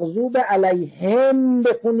المغضوب علیهم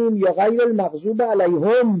بخونیم یا غیر المغضوب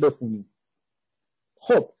علیهم بخونیم.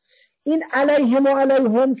 خب این علیهم و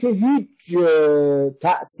علیهم که هیچ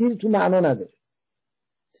تأثیر تو معنا نداره،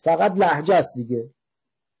 فقط لهجه است دیگه.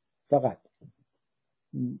 فقط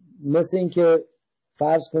مثل این که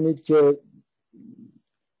فرض کنید که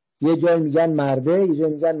یه جای میگن مرده، یه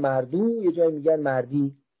جای میگن مردو، یه جای میگن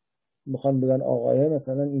مردی، میخوان بگن آقایه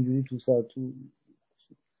مثلا اینجوری تو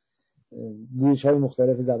گوش های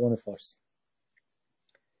مختلف زبان فارسی.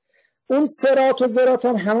 اون صراط و زراط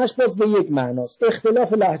هم همش باز به یک معناست،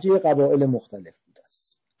 اختلاف لهجه قبایل مختلف بوده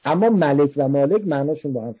است، اما ملک و مالک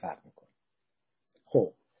معناشون با هم فرق میکنه.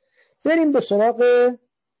 خب بریم به سراغ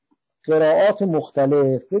قرائات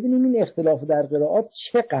مختلف، ببینیم این اختلاف در قرائات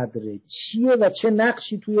چقدره، چیه و چه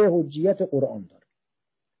نقشی توی حجیت قرآن داره.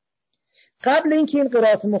 قبل اینکه این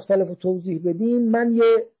قرائات مختلف رو توضیح بدیم، من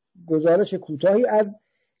یه گزارش کوتاهی از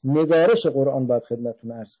نگارش قرآن باید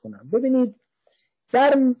خدمتتون عرض کنم. ببینید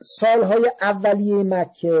در سالهای اولیه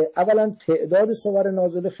مکه اولا تعداد سور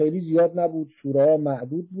نازله خیلی زیاد نبود، سوره ها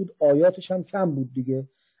معدود بود، آیاتش هم کم بود دیگه.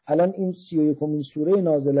 الان این 31مین سوره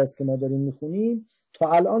نازله است که ما داریم میخونیم.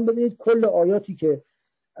 تا الان ببینید کل آیاتی که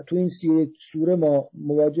تو این 31 سوره ما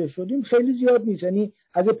مواجه شدیم خیلی زیاد نیست، یعنی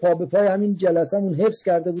اگه پا به پای همین جلسه‌مون حفظ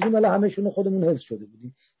کرده بودیم الان همشون خودمون حفظ شده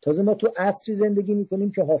بودیم. تازه ما تو عصری زندگی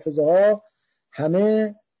میکنیم که حافظه ها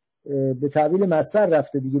همه به تعبیل مصدر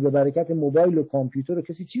رفته دیگه، به برکت موبایل و کامپیوتر و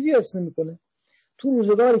کسی چیزی حفظ نمیکنه. تو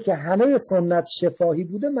روزگاری که همه سنت شفاهی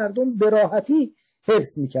بوده مردم به راحتی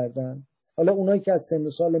حفظ میکردن. حالا اونایی که از سن و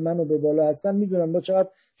سال من و به بالا هستن میدونن ما چقدر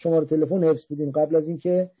شماره تلفن حفظ بودیم قبل از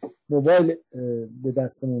اینکه موبایل به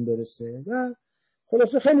دستمون برسه و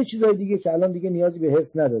خلاصه خیلی چیزای دیگه که الان دیگه نیازی به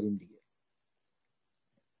حفظ نداریم دیگه.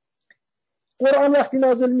 قرآن وقتی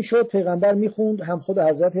نازل میشد پیغمبر میخوند، هم خود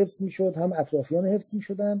حضرت حفظ میشد هم اطرافیان حفظ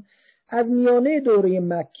میشدن. از میانه دوره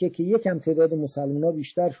مکه که یکم تعداد مسلمان‌ها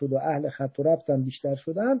بیشتر شد و اهل خط و ربط هم بیشتر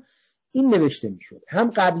شدن، این نوشته میشد، هم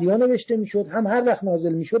قبلی‌ها نوشته میشد هم هر وقت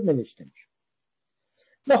نازل میشد نوشته میشد.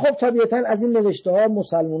 و خب طبیعتاً از این نوشته ها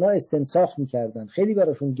مسلمان‌ها استنساخ میکردن، خیلی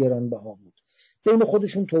براشون گرانبها بود، بین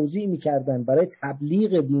خودشون توزیع میکردن. برای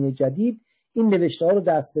تبلیغ دین جدید این نوشته ها رو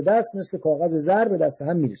دست به دست مثل کاغذ زر به دست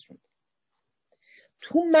هم میرسوند.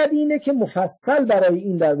 تو مدینه که مفصل برای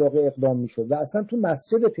این در واقع اقدام میشد و اصلا تو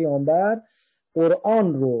مسجد پیامبر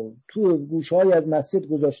قرآن رو تو گوشه‌های از مسجد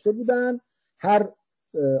گذاشته بودن، هر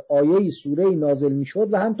آیه سوره نازل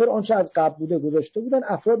میشد و همطور آنچه از قبل بوده گذاشته بودن،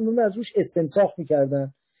 افراد میون از روش استنساخ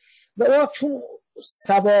میکردن و اونا چون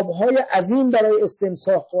ثوابهای عظیم برای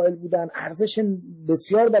استنساخ قائل بودن، ارزش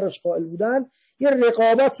بسیار براش قائل بودن، یه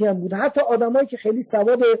رقابتی هم بود. حتی آدمایی که خیلی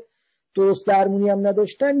سواد درست درمونی هم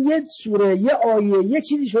نداشتن یه سوره یه آیه یه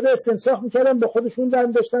چیزی شده استنساخ میکردن به خودشون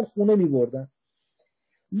درم داشتن خونه میبردن.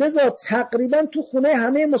 لذا تقریبا تو خونه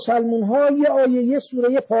همه مسلمون ها یه آیه یه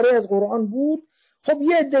سوره یه پاره از قرآن بود. خب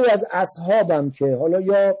یه عده از اصحابم که حالا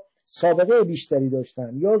یا سابقه بیشتری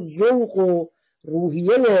داشتن یا ذوق و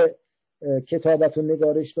روحیه کتابت و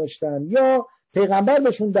نگارش داشتن یا پیغمبر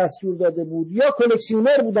بهشون دستور داده بود یا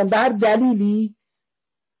کلکسیونر بودن، به هر دلیلی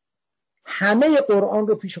همه قرآن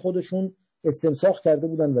رو پیش خودشون استنساخ کرده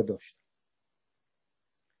بودن و داشتن.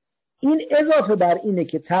 این اضافه بر اینه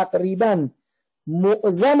که تقریبا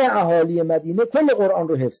معظم اهالی مدینه کل قرآن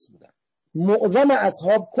رو حفظ بودن، معظم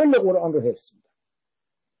اصحاب کل قرآن رو حفظ بودن.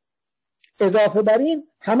 اضافه بر این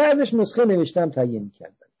همه ازش نسخه نوشته هم تهیه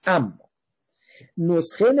می‌کردن. اما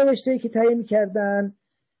نسخه نوشته که تهیه می‌کردن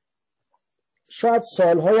شاید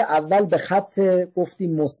سالهای اول به خط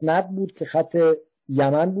گفتیم مسند بود که خط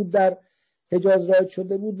یمن بود در حجاز رایج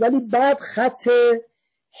شده بود، ولی بعد خط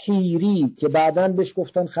حیری که بعداً بهش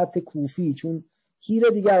گفتن خط کوفی چون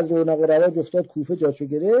هیره دیگه از رونق رواج افتاد، کوفه جاشو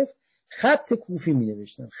گرفت، خط کوفی می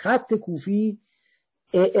نوشتن. خط کوفی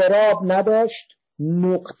اعراب نداشت،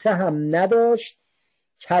 نقطه هم نداشت،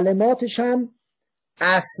 کلماتش هم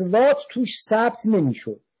اصوات توش ثبت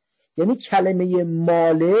نمیشد. یعنی کلمه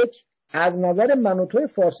مالک از نظر من و توی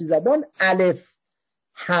فارسی زبان الف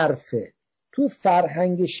حرفه، تو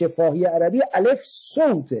فرهنگ شفاهی عربی الف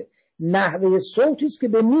صوته، نحوه صوتی است که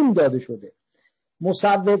به میم داده شده.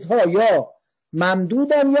 مصوت‌ها یا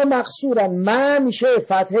ممدودن یا مقصورن. ما میشه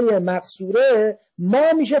فتحه مقصوره،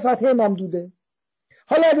 ما میشه فتحه ممدوده.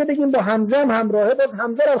 حالا اگه بگیم با همزه هم همراهه، باز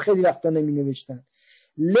همزه رو خیلی وقتا نمی نوشتن.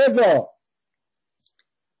 لذا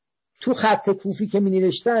تو خط کوفی که می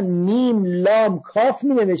نوشتن میم لام کاف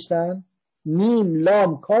می نوشتن، میم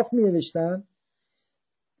لام کاف می نوشتن،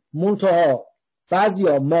 منتها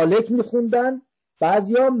بعضیا مالک می خوندن،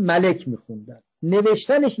 بعضیا ملک می خوندن،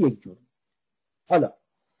 نوشتنش یک جور. حالا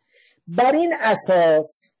بر این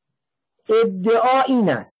اساس ادعا این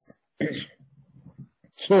است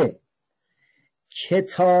که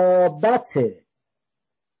کتابت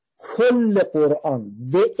کل قرآن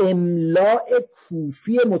به املاء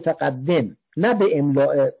کوفی متقدم، نه به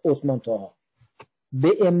املاء عثمان طاها،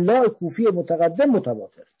 به املاء کوفی متقدم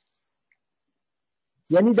متواتر.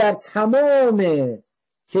 یعنی در تمام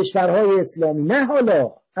کشورهای اسلامی، نه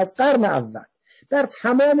حالا از قرن اول، در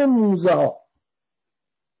تمام موزه ها،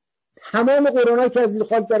 تمام قرآن‌هایی که از زیر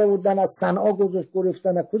خاک در آوردن، از صنعا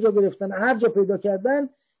گرفتن، از کجا گرفتن، هر جا پیدا کردن،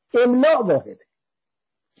 املاء واحده.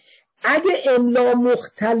 اگه املا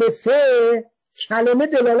مختلفه، کلمه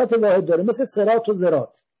دلالت واحد داره، مثل صراط و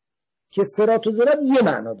زرات که صراط و زرات یه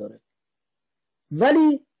معنا داره،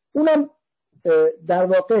 ولی اونم در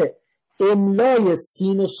واقع املای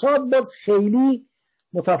سین و صاد باز خیلی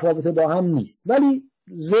متفاوته با هم نیست، ولی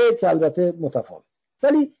ز که البته متفاوت،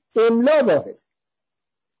 ولی املا واحد.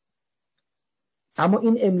 اما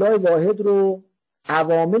این املای واحد رو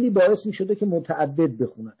عواملی باعث می شده که متعدد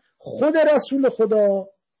بخونن. خود رسول خدا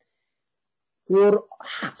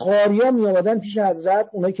قاری‌ها می آمدن پیش حضرت،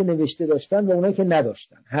 اونایی که نوشته داشتن و اونایی که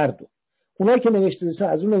نداشتن، هر دو. اونایی که نوشته داشتن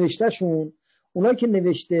از اون نوشتهشون، اونایی که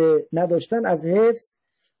نوشته نداشتن از حفظ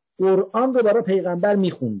قرآن رو برای پیغمبر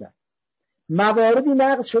می خوندن. مواردی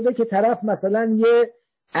نقل شده که طرف مثلا یه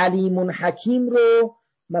علیم حکیم رو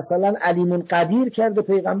مثلا علیم قدیر کرده،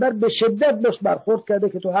 پیغمبر به شدت باش برخورد کرده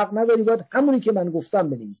که تو حق نداری، باید همونی که من گفتم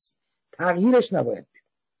بنویسی، تغییرش نباید بده.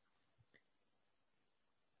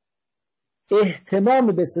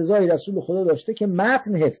 اهتمام به سزای رسول خدا داشته که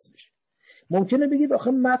متن حفظ بشه. ممکنه بگید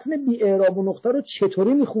آخه متن بی اعراب و نقطه رو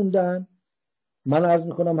چطوری میخوندن؟ من عرض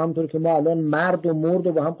میکنم همونطور که ما الان مرد و مرد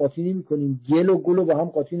رو با هم قاطی نمیکنیم، گل و گل رو با هم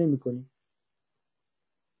قاطی نمیکنیم،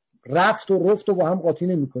 رفت و رفت رو با هم قاطی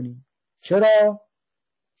نمیکنیم. چرا؟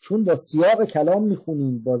 چون با سیاق کلام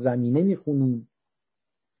میخونیم، با زمینه میخونیم.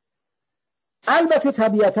 البته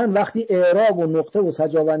طبیعتا وقتی اعراب و نقطه و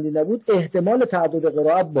سجاوندی نبود، احتمال تعدد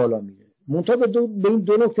قرائت بالا میره. منتها به این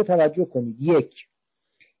دو نکته توجه کنید. یک،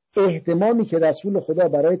 احتمامی که رسول خدا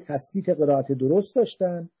برای تثبیت قرائت درست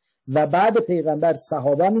داشتن و بعد پیغمبر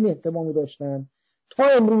صحابه این احتمامو داشتن، تا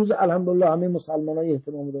امروز الحمدلله همه مسلمانای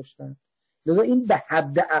احتمامو داشتن، لذا این به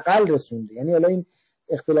حد اقل رسونده. یعنی حالا این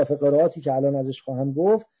اختلاف قرائاتی که الان ازش خواهم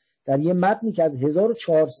گفت در یه متنی که از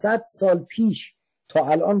 1400 سال پیش تا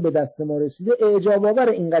الان به دست ما رسیده، اعجاب آور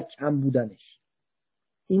اینقدر کم بودنش.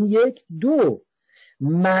 این یک. دو،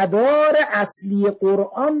 مدار اصلی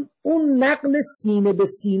قرآن اون نقل سینه به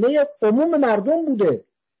سینه عموم مردم بوده.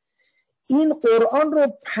 این قرآن رو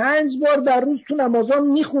 5 بار در روز تو نمازان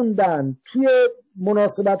میخوندن، توی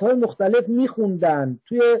مناسبت‌های مختلف میخوندن،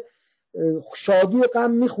 توی شادی و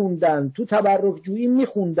غم میخوندن، تو تبرک جویی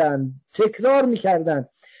میخوندن، تکرار میکردن.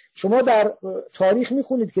 شما در تاریخ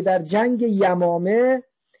میخونید که در جنگ یمامه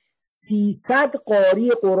 300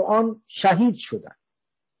 قاری قرآن شهید شدن.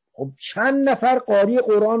 خب چند نفر قاری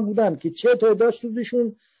قرآن بودن که چه تعداد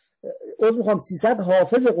شدشون، 300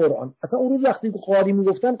 حافظ قرآن. اصلا اون روز وقتی قاری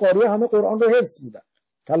میگفتن، قاری همه قرآن رو حفظ بودن،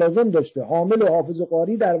 تلازم داشته، حامل و حافظ و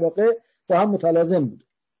قاری در واقع با هم متلازم بود.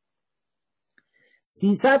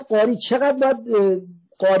 300 قاری چقدر باید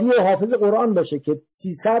قاری و حافظ قرآن باشه که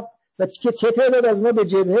 300 و که چه تعداد از ما به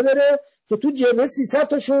جبهه بره که تو جبهه 300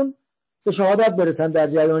 تاشون به شهادت برسن در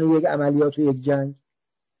جریان یک عملیات و یک جنگ،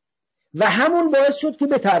 و همون باعث شد که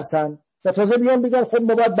بترسن و تازه بیان بگن خب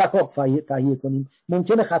ما باید بکاپ تهیه کنیم،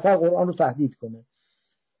 ممکنه خطر قرآن رو تهدید کنه.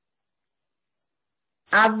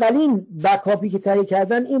 اولین بکاپی که تهیه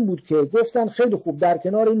کردن این بود که گفتن خیلی خوب، در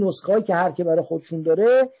کنار این نسخه‌ای که هر که برای خودشون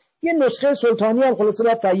داره، یه نسخه سلطانی هم خلاصه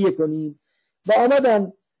باید تهیه کنیم، و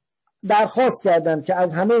آمدن درخواست کردن که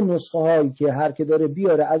از همه نسخه هایی که هر که داره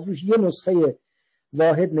بیاره، از روش یه نسخه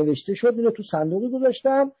واحد نوشته شد، اینو تو صندوقی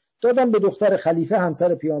گذاشتم دادم به دختر خلیفه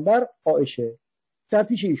همسر پیامبر عایشه، در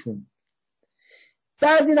پیش ایشون.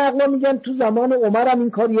 بعضی نقلا میگن تو زمان عمر هم این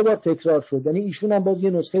کار یه بار تکرار شد، یعنی ایشون هم باز یه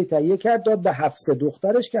نسخه تهیه کرد داد به حفصه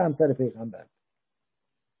دخترش که همسر پیغمبر.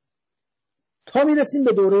 تا میرسیم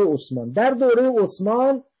به دوره عثمان. در دوره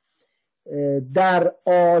عثمان در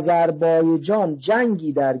آذربایجان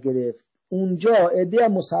جنگی در گرفت. اونجا عده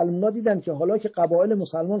مسلمان‌ها دیدن که حالا که قبایل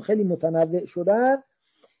مسلمان خیلی متنوع شدن،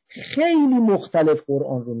 خیلی مختلف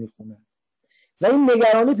قرآن رو میخونن و این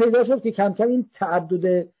نگرانی پیدا شد که کم کم این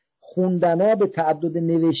تعدد خوندن‌ها به تعدد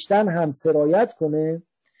نوشتن هم سرایت کنه.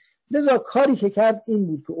 لذا کاری که کرد این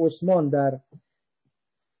بود که عثمان در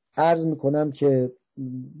عرض میکنم که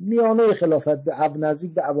میانه خلافت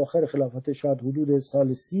نزدیک به اواخر خلافت، شاید حدود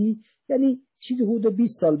سال 30، یعنی چیزی حدود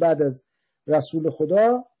 20 سال بعد از رسول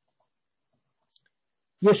خدا،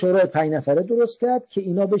 یه شورای 5 نفره درست کرد که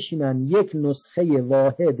اینا بشینن یک نسخه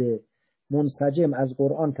واحد منسجم از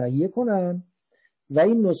قرآن تهیه کنن و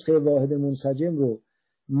این نسخه واحد منسجم رو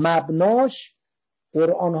مبناش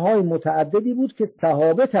قرآن‌های متعددی بود که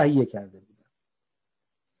صحابه تهیه کرده بودن.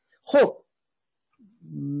 خب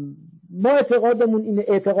ما اعتقادمون اینه،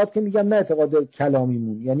 اعتقاد که میگم نه اعتقاد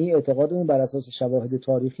کلامیمون، یعنی اعتقادمون بر اساس شواهد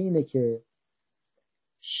تاریخی اینه که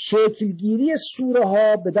شکلگیری سوره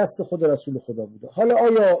ها به دست خود رسول خدا بوده. حالا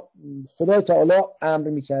آیا خدای تعالی امر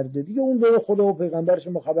میکرده دیگه، اون به خدا و پیغمبرش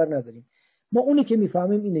ما خبر نداریم. ما اونی که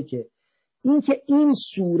میفهمیم اینه که این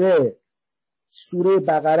سوره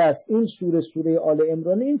بقره است، این سوره آل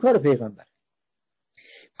عمران، این کار پیغمبر.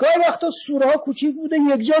 گاهی وقتا سوره ها کوچیک بوده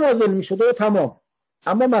یک جا نازل میشده و تمام،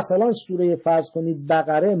 اما مثلا سوره فرض کنید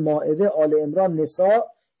بقره، مائده، آل عمران، نساء،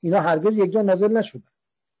 اینا هرگز یک جا نازل نشده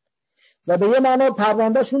و به یه معنا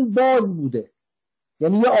پروندهشون باز بوده،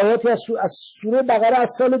 یعنی یه آیاتی از سوره بقره از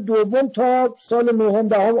سال دوم تا سال نهم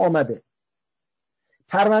دهم آمده.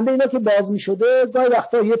 پرونده اینا که باز می شده گاهی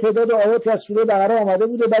وقتا یه تعداد آیاتی از سوره بقره آمده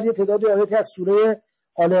بوده، بعد یه تعداد آیاتی از سوره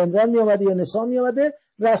آل عمران می آمده یا نساء می آمده.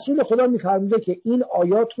 رسول خدا می فرموده که این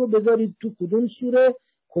آیات رو بذارید تو کدوم سوره،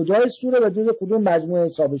 کجای سوره و جزء کدوم مجموعه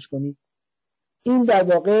حسابش کنید. این در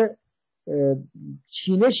واقع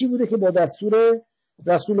چینشی بوده که با دستور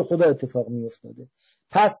رسول خدا اتفاق می افتاده.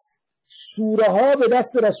 پس سوره ها به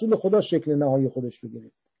دست رسول خدا شکل نهایی خودش رو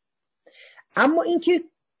گرفت. اما اینکه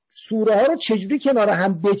سوره ها رو چجوری کنار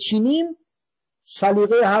هم بچینیم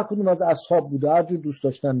سلیقه هر کدوم از اصحاب بوده، هر جور دوست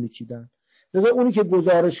داشتن میچیدن. لذا اونی که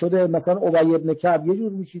گزارش شده مثلا ابی ابن کعب یه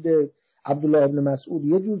جور میچیده، عبدالله ابن مسعود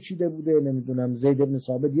یه جور چیده بوده، نمیدونم زید ابن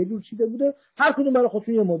ثابت یه جور چیده بوده، هر کدوم برای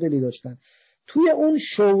خودشون یه مدلی داشتن. توی اون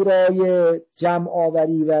شورای جمع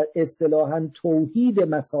آوری و اصطلاحاً توحید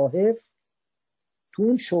مصاحف، تو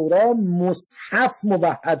اون شورا مصحف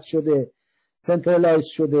موحد شده، سنترالایز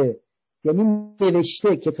شده، یعنی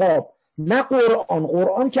نوشته کتاب، نه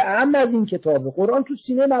قرآن که اهم از این کتابه. قرآن تو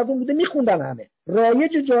سینه مردم بوده، میخوندن، همه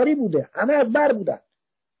رایج جاری بوده، همه از بر بودن.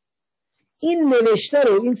 این نوشته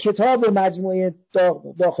رو، این کتاب مجموعه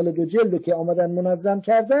داخل 2 جلد که آمدن منظم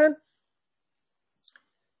کردن،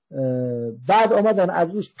 بعد آمدن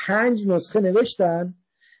از روش 5 نسخه نوشتن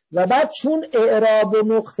و بعد چون اعراب و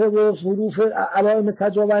نقطه و حروف علائم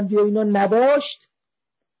سجاوندی و اینا نداشت،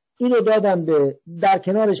 اینو دادن به در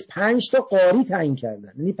کنارش 5 تا قاری تعیین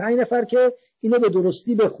کردن، یعنی 5 نفر که اینو به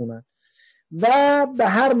درستی بخونن و به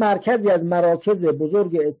هر مرکزی از مراکز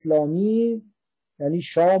بزرگ اسلامی، یعنی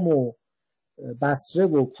شام و بصره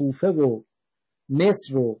و کوفه و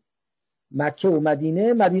مصر و مکه و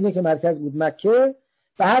مدینه که مرکز بود مکه،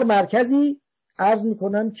 به هر مرکزی عرض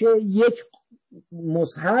میکنم که یک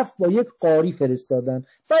مصحف با یک قاری فرستادن.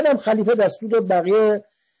 بعدم خلیفه دستور داد بقیه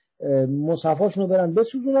مصحفاشونو برن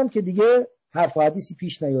بسوزونن که دیگه حرف و حدیثی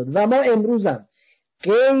پیش نیاد. و ما امروزم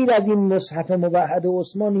غیر از این مصحف موحد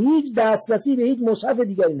عثمان هیچ دسترسی به هیچ مصحف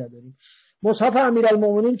دیگری نداریم. مصحف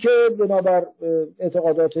امیرالمومنین که بنابر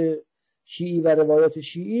اعتقادات شیعی و روایات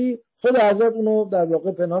شیعی خود حضرت اونو در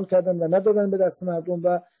واقع پنهان کردن و ندادن به دست مردم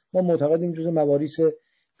و ما معتقدیم جزء مواریث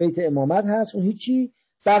بیت امامت هست. اون هیچی.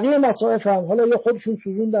 بقیه مصاحف هم حالا یا خودشون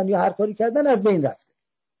سوزوندن یا هر کاری کردن، از بین رفته.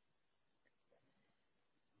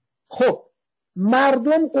 خب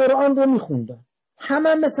مردم قرآن رو میخوندن،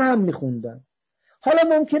 هم مثل هم میخوندن.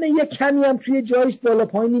 حالا ممکنه یک کمی هم توی جایش بالا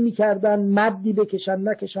پایینی میکردن، مدی بکشن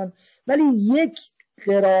نکشن، ولی یک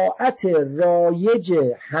قرائت رایج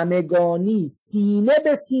همگانی سینه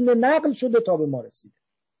به سینه نقل شده تا به ما رسیده.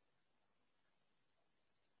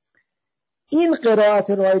 این قرائت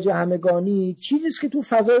رایج همگانی چیزیست که تو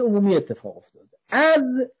فضای عمومی اتفاق افتاده.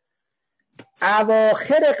 از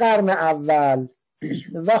اواخر قرن اول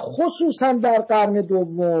و خصوصا در قرن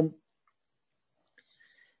دوم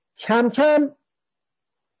کم کم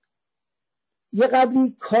یه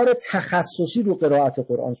قدری کار تخصصی رو قرائت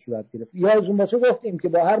قرآن صورت گرفت. یادتون باشه گفتیم که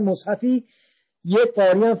با هر مصحفی یک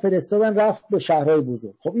قاری هم فرستادن رفت به شهرهای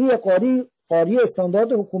بزرگ. خب این یه قاری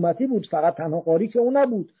استاندارد حکومتی بود، فقط تنها قاری که اون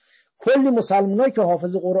نبود، کلی مسلمانایی که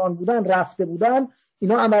حافظ قرآن بودن رفته بودن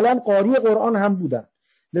اینا عملا قاری قرآن هم بودن،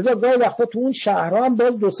 لذا گاهی وقتا تو اون شهرها هم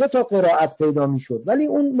باز 2-3 تا قرائت پیدا میشد، ولی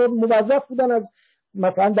اون موظف بودن از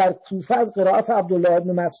مثلا در کوفه از قرائت عبدالله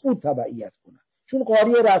بن مسعود تبعیت کنن چون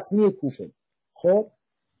قاری رسمی کوفه. خب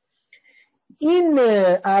این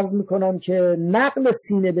عرض میکنم که نقل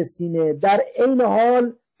سینه به سینه در عین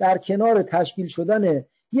حال در کنار تشکیل شدن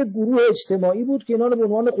یک گروه اجتماعی بود که اینا رو به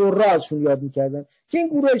عنوان قراء ازشون یاد میکردن، که این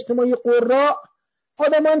گروه اجتماعی قراء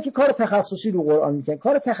آدمان که کار تخصصی رو قرآن میکنن.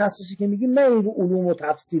 کار تخصصی که میگیم نه این رو علوم و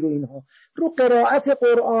تفسیر و اینها، رو قرائت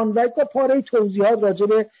قرآن و پاره توضیحات راجع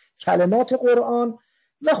به کلمات قرآن.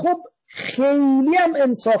 و خب خیلی هم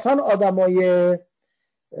انصافا آدمای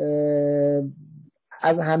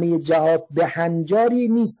از همه جهات به هنجاری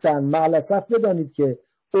نیستن. معلصف بدانید که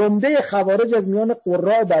عمده خوارج از میان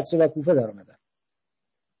قراء بصره و کوفه در آمدن،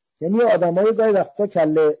 یعنی آدمای گاهی وقتا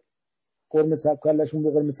کلشون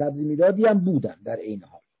به قرمه سبزی میدادی هم بودن در این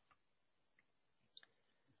حال.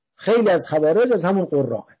 خیلی از خوارج از همون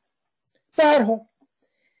قراء. به هر حال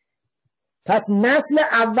پس نسل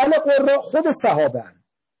اول قراء خود صحابه هم.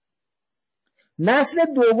 نسل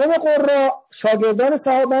دوم قراء شاگردان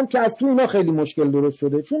صحابه هم که از تو اینا خیلی مشکل درست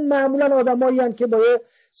شده، چون معمولا آدمایی هستند که با یه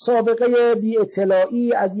سابقه بی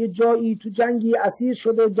اطلاعی از یه جایی تو جنگی اسیر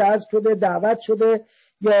شده، جذب شده، دعوت شده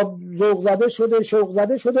یا شوق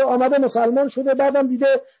زده شده آمده مسلمان شده، بعدم دیده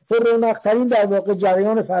پررونق‌ترین در واقع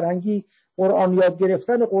جریان فرهنگی قرآن یاد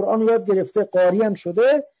گرفتن، قرآن یاد گرفته، قاری هم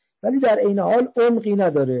شده، ولی در عین حال عمقی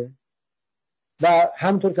نداره و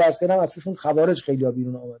همونطور که از کردم از توشون خوارج خیلی ها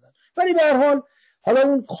بیرون آمدن. ولی به هر حال حالا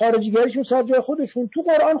اون خارجیگریشون سر جای خودشون تو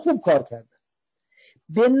قرآن خوب کار کردن.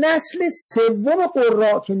 به نسل سوم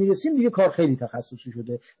قراء که میرسیم دیگه کار خیلی تخصصی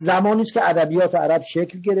شده. زمانی است که ادبیات عرب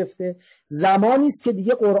شکل گرفته، زمانی است که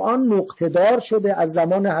دیگه قرآن نقطه‌دار شده از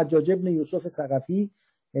زمان حجاج ابن یوسف ثقفی،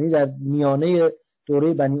 یعنی در میانه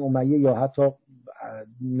دوره بنی امیه یا حتی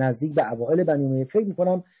نزدیک به اوائل بنی امیه، فکر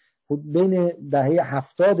می‌کنم بین دهه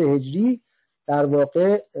 70 هجری در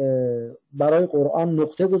واقع برای قرآن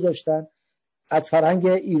نقطه گذاشتن. از فرهنگ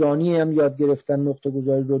ایرانی هم یاد گرفتن نقطه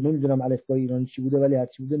گذاری رو، نمیدونم الفبای ایرانی چی بوده ولی هر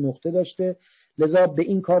چی بوده نقطه داشته، لذا به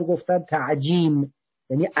این کار گفتن تعجیم،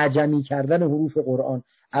 یعنی عجمی کردن حروف قرآن.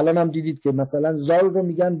 الان هم دیدید که مثلا زال رو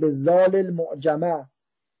میگن به زال المعجمه،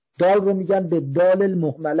 دال رو میگن به دال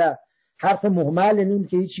المهمله. حرف مهمل یعنی اون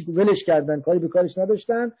که هیچی ولش کردن، کاری به کارش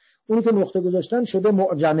نداشتن، اونی که نقطه گذاشتن شده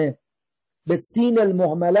معجمه، به سین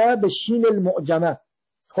المهمله به شین المعجمه.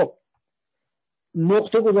 خب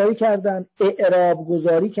نقطه گذاری کردن، اعراب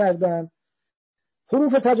گذاری کردن،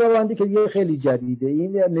 حروف سجاوندی که دیگه خیلی جدیده،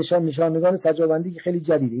 این نشانگان سجاوندی که خیلی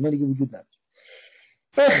جدیده، اینا دیگه وجود نداره.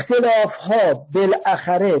 اختلاف ها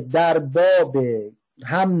بالاخره در باب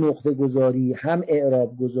هم نقطه گذاری، هم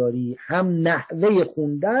اعراب گذاری، هم نحوه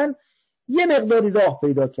خوندن یه مقداری راه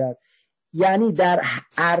پیدا کرد. یعنی در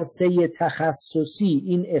عرصه تخصصی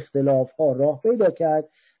این اختلاف ها راه پیدا کرد،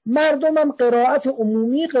 مردم هم قرائت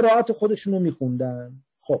عمومی قرائت خودشونو میخوندن.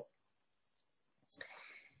 خب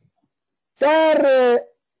در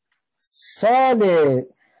سال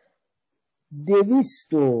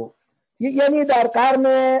 200 یعنی در قرن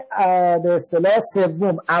به اصطلاح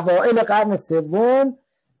سوم، اوائل قرن سوم،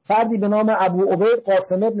 فردی به نام ابو عبید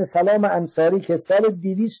قاسم ابن سلام انصاری که سال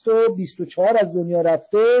 224 از دنیا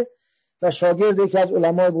رفته و شاگرد یکی از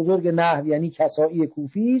علمای بزرگ نحو یعنی کسائی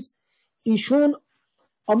کوفی است، ایشون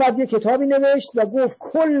آمد یک کتابی نوشت و گفت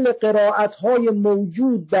کل قرائت‌های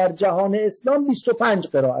موجود در جهان اسلام 25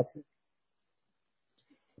 قرائته.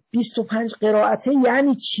 25 قرائته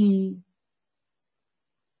یعنی چی؟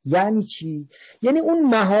 یعنی اون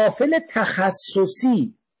محافل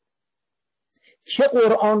تخصصی که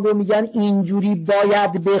قرآن رو میگن اینجوری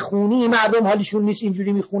باید بخونی، مردم حالیشون نیست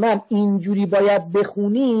اینجوری میخونن، اینجوری باید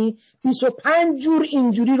بخونی، 25 جور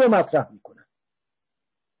اینجوری رو مطرح میکنن.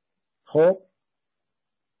 خب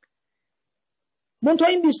منتها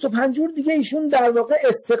این 25 جور دیگه ایشون در واقع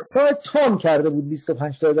استقصای تام کرده بود،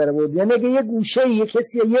 25 تا داره بود، یعنی اگه یک گوشه یک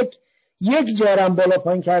کسی یک جارم بالا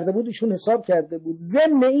پایین کرده بود ایشون حساب کرده بود.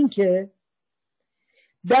 ضمن این که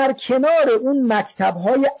در کنار اون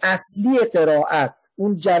مکتب‌های اصلی قرائت،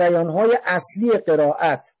 اون جریان‌های اصلی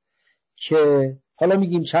قرائت که حالا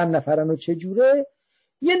میگیم چند نفرن و چه جوره،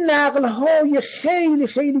 یه نقل‌های خیلی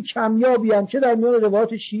خیلی کمیابی هم چه در میان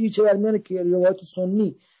روایات شیعی چه در میان روایات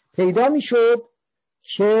سنی پیدا میشد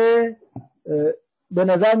که به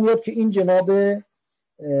نظر میاد که این جناب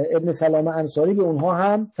ابن سلام انصاری به اونها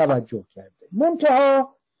هم توجه کرده.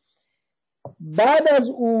 منتها بعد از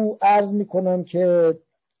او عرض میکنم که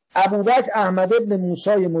ابوبکر احمد ابن موسی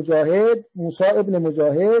ابن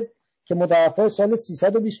مجاهد که متوفی سال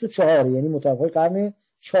 324 یعنی متوفی قرن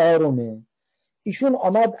 4، ایشون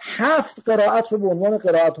آمد 7 قرائت رو به عنوان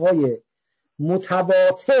قرائت‌های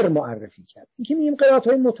متواتر معرفی کرد. این که میگیم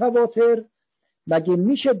قرائت‌های متواتر، مگه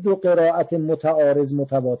میشه 2 قرائت متعارض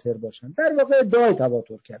متواتر باشن؟ در واقع ادعای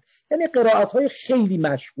تواتر کرد، یعنی قرائت‌های خیلی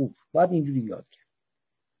مشهور، باید اینجوری یاد کرد.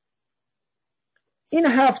 این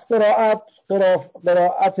 7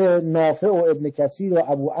 قرائت نافع و ابن کثیر و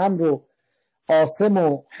ابو عمرو و عاصم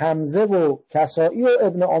و حمزه و کسائی و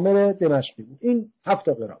ابن عامر دمشقی بود. این 7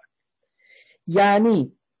 قرائت،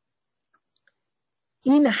 یعنی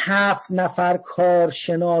این 7 نفر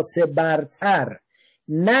کارشناس برتر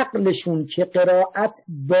نقلشون که قرائت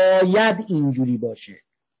باید اینجوری باشه،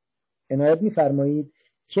 عنایت می‌فرمایید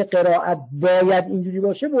که قرائت باید اینجوری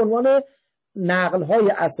باشه، به عنوان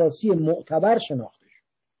نقل‌های اساسی معتبر شناخته شد.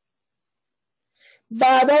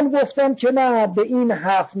 بعداً گفتم که نه، به این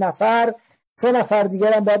 7 نفر 3 نفر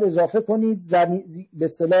دیگر هم باید اضافه کنید، به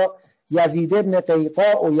اصطلاح یزید ابن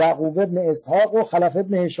قیقاع و یعقوب ابن اسحاق و خلف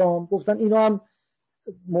ابن هشام. گفتن اینا هم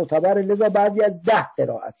معتبر، لذا بعضی از 10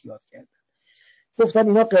 قرائت یاد کردن. گفتن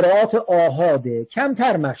اینا قرائات آحاده،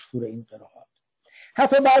 کمتر مشهور این قرائات.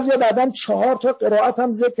 حتی بعضی بعداً 4 تا قرائت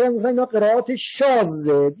هم ذکر کردن، گفتن اینا قرائات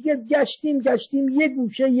شاذه. دیگه گشتیم یه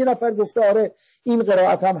گوشه یه نفر گفته آره این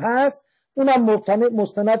قرائت هم هست، اونم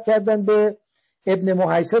مستند کردن به ابن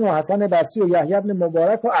محیسن و حسن بصری و یحیی ابن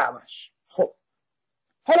مبارک و اعمش. خب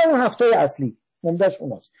حالا اون 7 تای اصلی عمده‌اش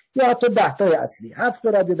اوناست، یا حتی 10 تای اصلی، 7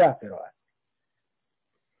 قرائت 10 قرائت.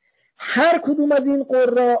 هر کدوم از این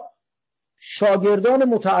قرا شاگردان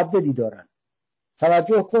متعددی دارن.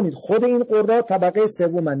 توجه کنید، خود این قرا طبقه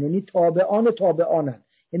سومن، یعنی تابعانن،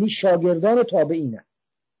 یعنی شاگردان تابعینن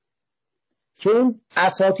که اون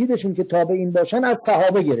اساتیدشون که تابعین باشن از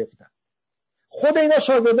صحابه گرفتن. خود اینا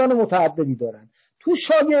شاگردان متعددی دارن. تو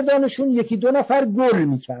شاگردانشون 1-2 نفر گل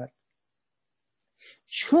میکرد.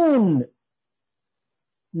 چون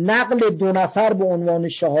نقل 2 نفر به عنوان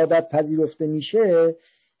شهادت پذیرفته میشه،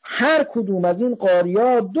 هر کدوم از این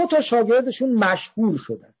قاریا 2 تا شاگردشون مشهور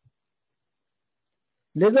شدن.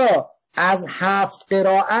 لذا از 7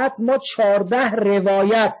 قرائت ما 14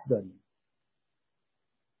 روایت داریم.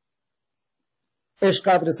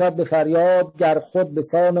 عشقت رسد به فریاد، گر خود به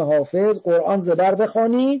سان حافظ، قرآن زبر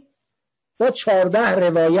بخوانی، با 14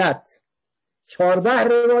 روایت. 14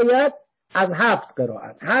 روایت از 7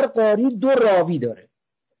 قرائت. هر قاری 2 راوی داره.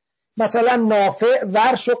 مثلا نافع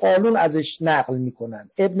ورش و قالون ازش نقل میکنن،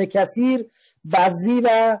 ابن کثیر بزی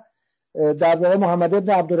و در واقع محمد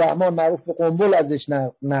ابن عبدالرحمن معروف به قنبل ازش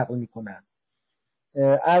نقل میکنن.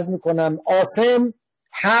 عرض میکنم عاصم،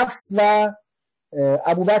 حفص و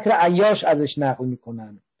ابوبکر عیاش ازش نقل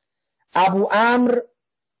میکنن. ابو عمرو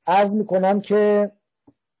عرض میکنم که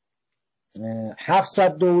حفص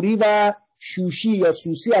الدوری و شوشی یا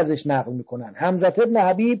سوسی ازش نقل میکنن. حمزه ابن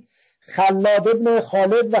حبیب، خلاد ابن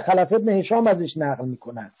خالد و خلف ابن هشام ازش نقل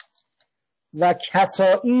میکنن. و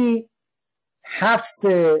کسائی حفص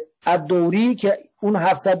الدوری که اون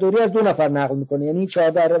حفص الدوری از 2 نفر نقل میکنه، یعنی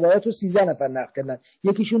 14 روایت رو 13 نفر نقل کردن،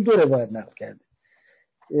 یکیشون 2 روایت نقل کرده.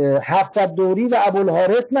 حفص الدوری و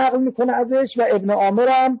ابوالحارث نقل میکنه ازش و ابن عامر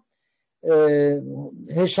هم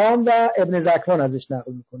هشام و ابن زکوان ازش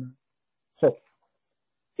نقل میکنن. خب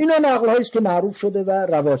اینا نقل هاییست که معروف شده و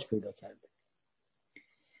رواج پیدا کرده.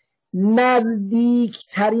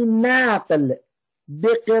 نزدیکترین نقل به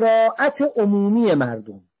قرائت عمومی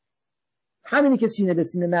مردم، همینی که سینه به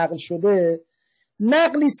سینه نقل شده،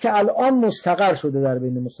 نقلی است که الان مستقر شده در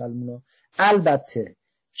بین مسلمانان. البته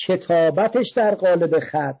کتابتش در قالب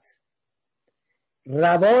خط،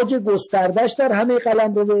 رواج گستردش در همه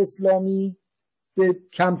قلمرو اسلامی به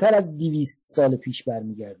کمتر از 200 سال پیش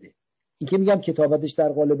برمیگرده. این که میگم کتابتش در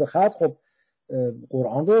قالب خط، خب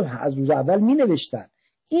قرآن رو از روز اول می نوشتن.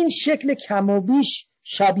 این شکل کم و بیش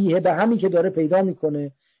شبیه به همین که داره پیدا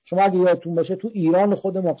میکنه. شما اگه یادتون باشه تو ایران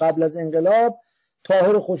خود ما قبل از انقلاب،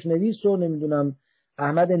 طاهر خوشنویس و نمیدونم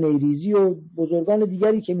احمد نیریزی و بزرگان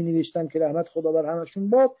دیگری که می نوشتن که رحمت خدا بر همشون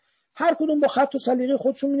باد، هر کدوم با خط و سلیقه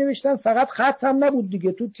خودشون می نوشتن. فقط خط هم نبود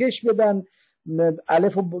دیگه، تو کش بدن،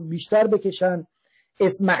 الف رو بیشتر بکشن،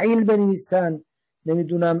 اسماعیل بنویسن،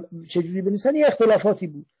 نمیدونم چجوری بنویسن، یه اختلافاتی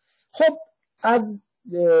بود. خب از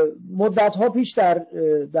مدت‌ها پیش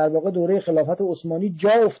در واقع دوره خلافت عثمانی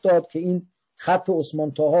جا افتاد که این خط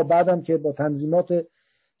عثمان طاها بعدم که با تنظیمات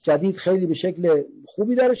جدید خیلی به شکل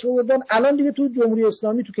خوبی درش آوردن، الان دیگه تو جمهوری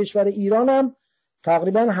اسلامی تو کشور ایران هم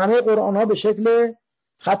تقریبا همه قرآن ها به شکل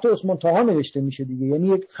خط عثمان طاها نوشته میشه دیگه، یعنی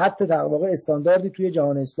یک خط در واقع استانداردی توی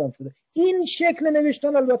جهان اسلام شده. این شکل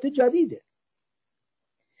نوشتن البته جدیده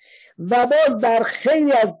و باز در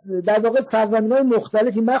خیلی از در واقع سرزمین‌های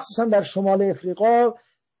مختلفی مخصوصا در شمال افریقا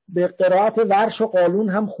به قرائت ورش و قالون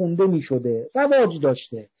هم خونده میشده، رواج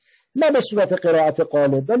داشته، نه به صورت قرائت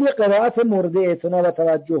قالب ولی قرائت مورد اعتنا و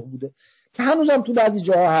توجه بوده که هنوزم تو بعضی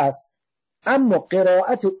جاها هست. اما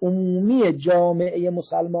قرائت عمومی جامعه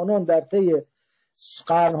مسلمانان در طی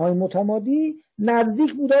قرن‌های متمادی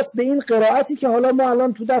نزدیک بوده است به این قرائتی که حالا ما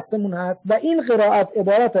الان تو دستمون هست و این قرائت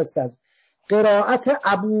عبارت است از قرائت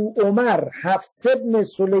ابو عمر حفص بن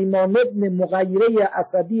سلیمان بن مغیره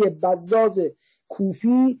اسدی بزاز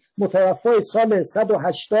کوفی متوفای سال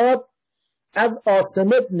 180 از عاصم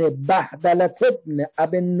بن بهدلة بن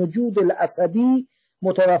ابی النجود الاسدی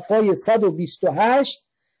متوفای 128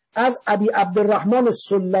 از ابی عبدالرحمن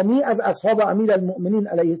السلمی از اصحاب امیر المؤمنین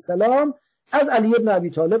علیه السلام از علی بن ابی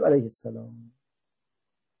طالب علیه السلام.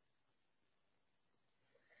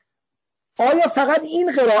 آیا فقط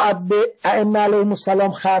این قرائت به ائمه علیهم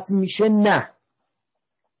السلام ختم میشه؟ نه.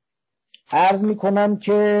 عرض میکنم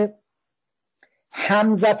که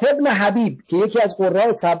حمزه بن حبیب که یکی از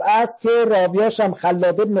قراء سبعه است که راویاش هم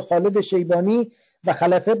خلاد بن خالد شیبانی و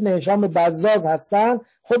خلف بن هشام بزاز هستند،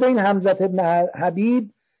 خود این حمزه بن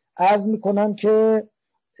حبیب عرض میکنم که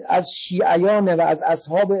از شیعیان و از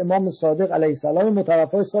اصحاب امام صادق علیه السلام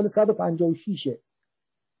متوفای سال 156،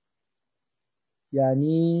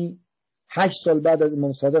 یعنی 8 سال بعد از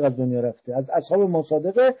امام صادق از دنیا رفته، از اصحاب امام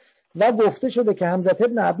صادق و گفته شده که حمزه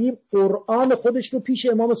بن حبیب قرآن خودش رو پیش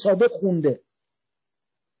امام صادق خونده.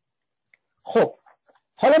 خب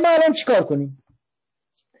حالا ما الان چیکار کنیم؟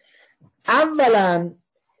 اولا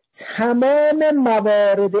تمام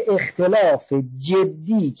موارد اختلاف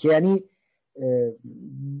جدی که یعنی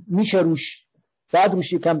میشه روش باید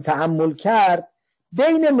روش یکم تأمل کرد،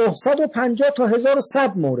 بین 950 تا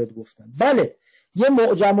 1100 مورد گفتن. بله یه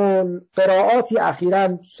معجم القراءاتی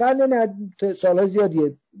اخیراً سالهای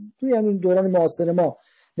زیادیه توی همین دوران معاصر ما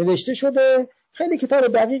نوشته شده، خیلی کتاب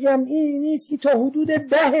دقیقی هم این نیست که تا حدود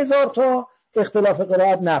 10,000 تا اختلاف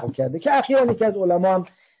قرائت نقل کرده که اخیراً یکی از علما هم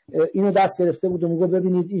اینو دست گرفته بود و میگه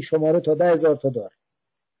ببینید این شماره تا 10,000 تا داره.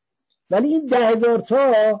 ولی این 10,000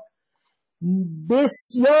 تا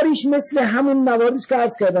بسیاریش مثل همون مواردی که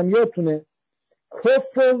عرض کردم، یادتونه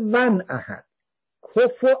کف ون احد،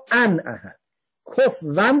 کف ان احد، کف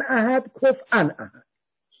ون احد، کف ان احد،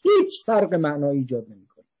 هیچ فرق معنایی ایجاد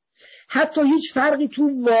نمیکنه، حتی هیچ فرقی تو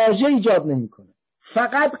واژه ایجاد نمیکنه،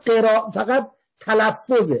 فقط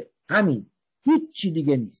تلفظه، همین، هیچ چی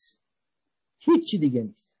دیگه نیست، هیچ چی دیگه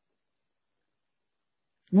نیست.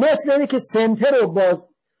 مثل اینه که سنتر رو باز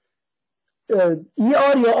ای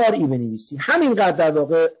آر یا آر ای بنویسی، همینقدر در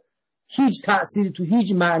واقع هیچ تأثیری تو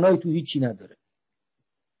هیچ معنایی تو هیچی نداره.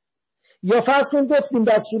 یا فرض کن گفتیم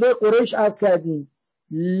در سوره قریش عرض کردیم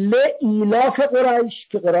لإیلاف قریش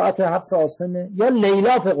که قرائت حفص عاصمه، یا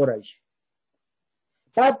لیلاف قریش.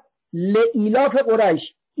 بعد لإیلاف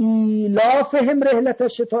قریش ایلافهم رحلت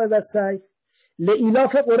الشتاء و الصیف،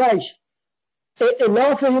 لإیلاف قریش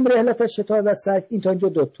اعلافهم رحلت الشتاء و الصیف. این تا اینجا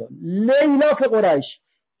دوتا. لإیلاف قریش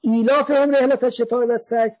ایلافهم رحلت الشتاء و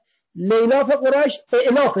الصیف، لیلاف قریش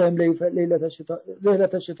اعلافهم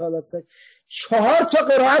رحلت الشتاء و الصیف. 4 تا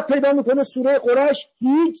قرائت پیدا میکنه سوره قریش،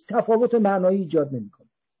 هیچ تفاوت معنایی ایجاد نمیکنه.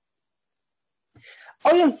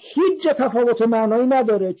 آیا هیچ جا تفاوت معنایی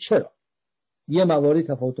نداره؟ چرا؟ یه مواردی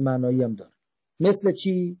تفاوت معنایی هم داره. مثل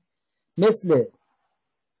چی؟ مثل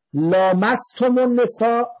لامستم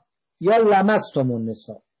النساء یا لمستم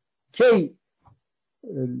النساء، کی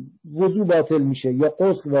وضو باطل میشه یا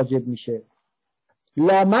غسل واجب میشه؟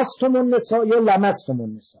 لامستم النساء یا لمستم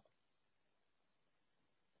النساء.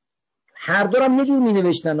 هر دو هم یه جور می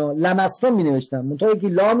نوشتن ها، لمستم می نوشتن، منتها یکی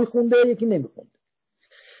لا می خونده یکی نمی خونده.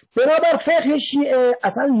 بنابر فقه شیعه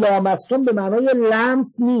اصلا لامستم به معنای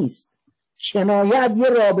لمس نیست، کنایه از یه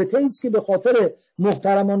رابطه ایست که به خاطر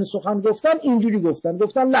محترمان سخن گفتن اینجوری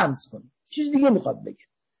گفتن لمس کن، چیز دیگه میخواد بگه.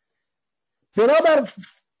 بنابر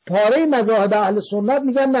پاره مذاهب اهل سنت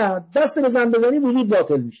میگن نه، دست به زن بزنی وضو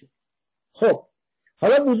باطل میشه. خب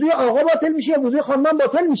حالا وضوی آقا باطل میشه یا وضوی خانم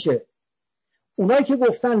باطل میشه؟ اونایی که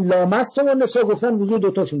گفتن لامستم النساء گفتن وضوی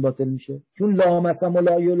دوتاشون باطل میشه، چون لامسم و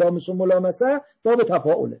لا یلامسم ملامسه باب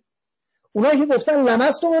تفاعله. اونایی که گفتن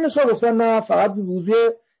لمستم النساء گفتن نه، فقط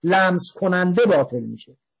وضوی لمس کننده باطل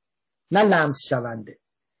میشه، نه لمس شونده.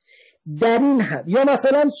 در این حد. یا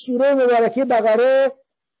مثلا سوره مبارکه بقره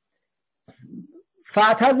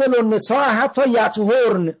فاعتزلوا النساء حتی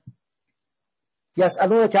یطهرن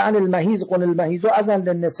یسألونک عن المحیض قل المحیض اذن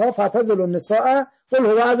للنساء فاعتزلوا النساء قل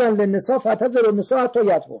هو اذن للنساء فاعتزلوا النساء حتی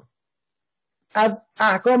یطهرن. از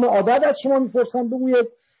احکام عادت از شما میپرسم، بگوید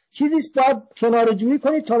چیزیست باید کنار جویی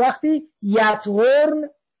کنید تا وقتی یطغرن،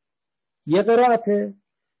 یه قرائته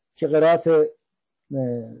که قرائت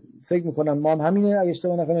فکر میکنم ما هم همینه اگه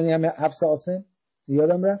اشتباه نکنم، یعنی همه حفص عاصم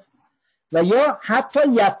یادم رفت، و یا حتی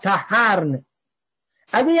یطهرن،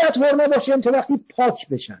 اگه یطهرن باشه تا وقتی پاک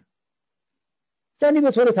بشن، یعنی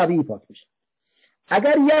به طور طبیعی پاک بشن.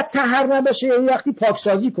 اگر یطهرن باشه یعنی وقتی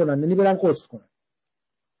پاکسازی کنن، یعنی برن غسل کنن،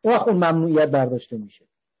 اون وقت ممنوعیت برداشته میشه.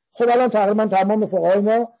 خب الان تقریبا تمام فقهای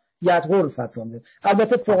ما یطهر فتوا میدن.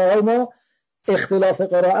 البته فقهای ما اختلاف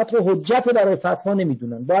قرائت رو حجت برای فتوا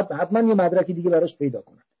نمیدونن، باید حتما یه مدرکی دیگه براش پیدا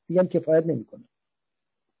کنن، میگم کفایت نمیکنه.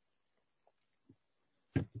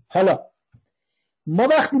 حالا ما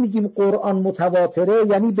وقتی میگیم قرآن متواتره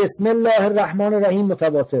یعنی بسم الله الرحمن الرحیم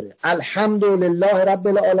متواتره، الحمدلله رب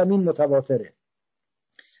العالمین متواتره،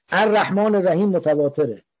 الرحمن الرحیم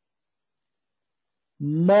متواتره.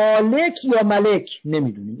 مالک یا ملک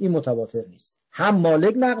نمیدونیم، این متواتر نیست، هم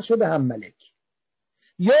مالک نقل شده هم ملک.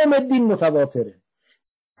 یوم الدین متواتره،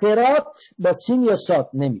 صراط با سین یا صاد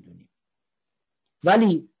نمیدونیم،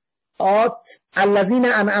 ولی آت الذین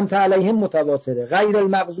انعمت علیهم متواتره، غیر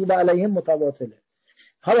المغضوب علیهم متواتره.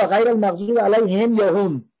 حالا غیر المغضوب علیهم یا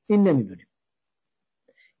هم این نمیدونیم.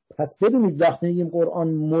 پس ببینید وقتی میگیم قرآن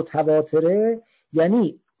متواتره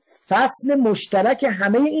یعنی فصل مشترک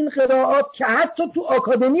همه این قرائات که حتی تو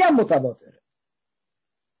آکادمی هم متواتره،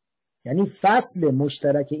 یعنی فصل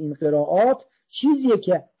مشترک این قرائات چیزیه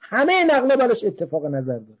که همه نقله براش اتفاق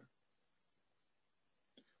نظر داره.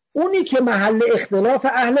 اونی که محل اختلاف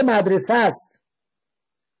اهل مدرسه است،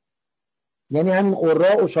 یعنی همین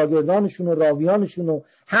قراء و شاگردانشون و راویانشون و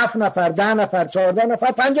 7 نفر 10 نفر 14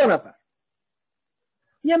 نفر 50 نفر،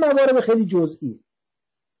 یه موارد خیلی جزئی.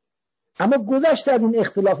 اما گذشته از این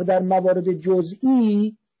اختلاف در موارد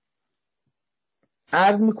جزئی،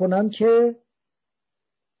 عرض میکنم که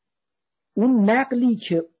اون نقلی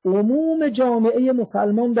که عموم جامعه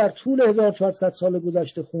مسلمان در طول 1400 سال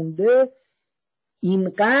گذشته خونده،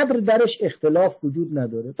 اینقدر درش اختلاف وجود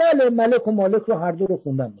نداره. بله ملک و مالک رو هر دو رو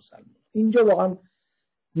خوندن مسلمان، اینجا واقعا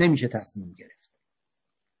نمیشه تصمیم گرفت.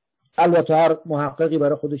 البته هر محققی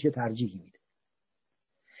برای خودش ترجیحی میده.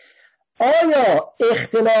 آیا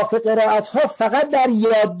اختلاف قرائت ها فقط در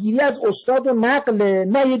یادگیری از استاد و نقل؟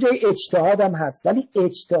 نه، یه جای اجتهاد هم هست، ولی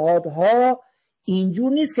اجتهادها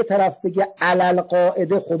اینجور نیست که طرف بگه علل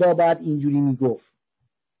قاعده خدا باید اینجوری میگفت.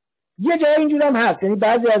 یه جای اینجور هم هست، یعنی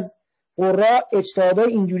بعضی از قراء اجتهادهای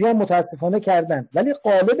اینجوری هم متاسفانه کردن، ولی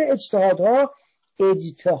غالب اجتهادها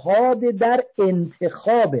اجتهاد در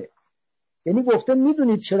انتخابه. یعنی گفته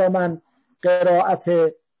میدونید چرا من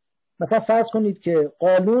قرائت، مثلا فرض کنید که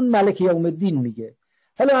قالون ملک یوم الدین میگه،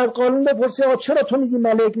 حالا از قالون بپرسی چرا تو میگی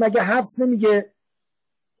ملک، مگه حفص نمیگه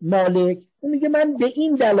مالک؟ اون میگه من به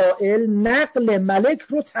این دلایل نقل ملک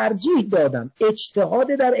رو ترجیح دادم. اجتهاد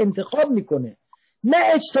در انتخاب میکنه، نه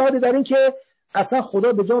اجتهاد در این که اصلا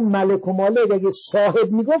خدا به جای ملک و مالک اگه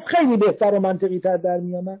صاحب میگفت خیلی بهتر و منطقی تر در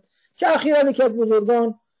میامد. که اخیراً یکی از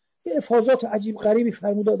بزرگان یه افاضات عجیب غریبی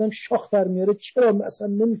فرمود، آدم شاخ در میاره، چرا اصلا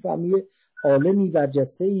نمیفهمی عالمی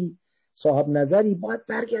برجسته‌ای صاحب نظری باید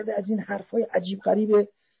برگرده از این حرفای عجیب غریب،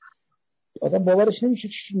 آدم باورش نمیشه،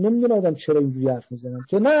 نمیدونه آدم چرا اینجوری حرف میزنن.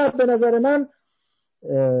 که نه، به نظر من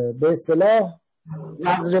به اصطلاح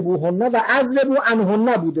یضربوهن و اضربوا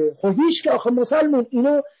عنهن بوده. خب هیچ که آخه مسلمون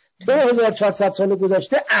اینو 2400 سال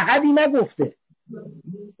گذشته احدی نگفته.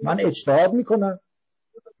 من اجتهاد میکنم،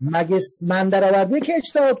 مگه من در آورده که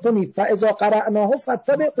اجتهاد کنی فاذا قرأناه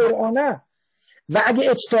فاتبع قرآنه، و اگه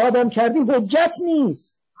اجتهادم کردی حجت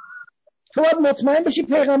نیست. تو باید مطمئن بشی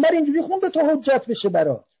پیغمبر اینجوری خونده تو حجت بشه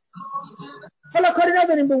برات. حالا کاری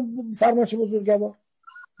نداریم به فرمایش بزرگوار،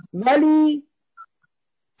 ولی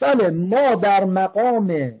بله ما در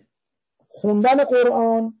مقام خوندن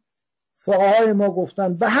قرآن فقهای ما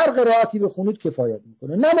گفتن به هر قرائتی بخونید کفایت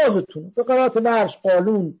میکنه. نمازتون به قرائت ورش،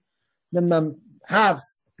 قالون، نمیدونم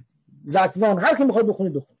حفص، زکوان، هر کی میخواد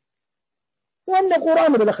بخونید بخونید. اون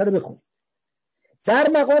قرآن رو بالاخره بخونید. در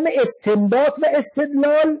مقام استنباط و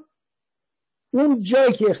استدلال، اون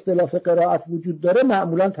جایی که اختلاف قرائت وجود داره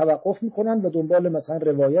معمولا توقف میکنن و دنبال مثلا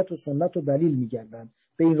روایت و سنت و دلیل میگردن.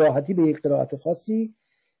 به این راحتی به یک قرائت خاصی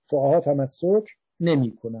فقها تمسک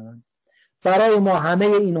نمیکنن. برای ما همه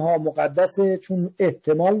اینها مقدسه، چون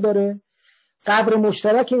احتمال داره. قدر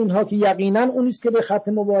مشترک اینها که یقینا اونیست که به خط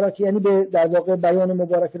مبارک، یعنی به در واقع بیان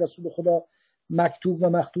مبارک رسول خدا مکتوب و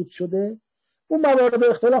مخطوط شده. اون موارد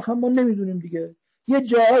اختلاف هم ما نمیدونیم دیگه. یه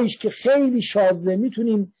جاییش که خیلی شاذه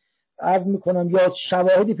میتونیم عرض میکنم یا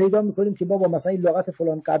شواهدی پیدا میکنیم که بابا مثلا این لغت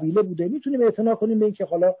فلان قبیله بوده، میتونیم اعتنا کنیم به این که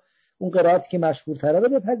حالا اون قرائتی که مشهورتره رو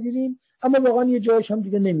بپذیریم، اما واقعا یه جایش هم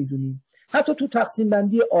دیگه نمیدونیم. حتی تو تقسیم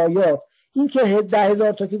بندی آیات این که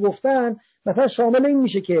 10,000 تا که گفتن مثلا شامل این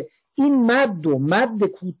میشه که این مد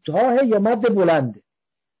کوتاه یا مد بلنده.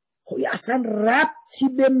 خب اصلا ربطی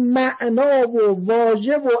به معنا و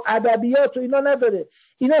واژه و ادبیات و اینا نداره.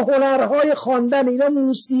 اینا هنرهای خواندن، اینا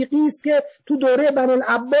موسیقی است که تو دوره بنی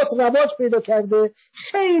العباس رواج پیدا کرده،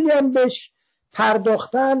 خیلی هم بهش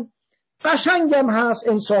پرداختن، قشنگم هست،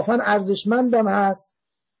 انصافا ارزشمندم هست،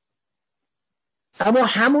 اما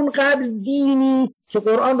همونقدر دینی است که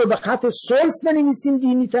قرآن رو به خط ثلث بنویسیم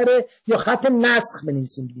دینی تره یا خط نسخ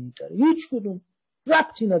بنویسیم دینی تره. هیچ کدوم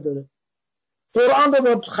ربطی نداره. قرآن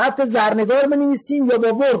رو با خط زرنگار بنویسیم یا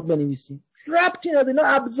با ورد بنویسیم ربطی نداره، اینا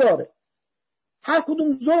ابزاره، هر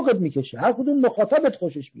کدوم ذوقت میکشه، هر کدوم مخاطبت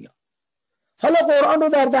خوشش میاد. حالا قرآن رو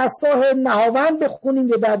در دستگاه نهاوند بخونیم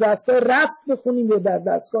یا در دستگاه رست بخونیم یا در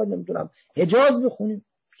دستگاه نمیدونم حجاز بخونیم،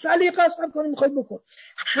 سلیقه است، هر کاری میخوای بکن.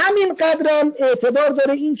 همین قدرم اعتبار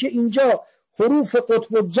داره این که اینجا حروف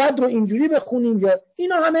قطب و جد رو اینجوری بخونیم یا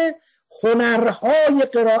اینا همه هنرهای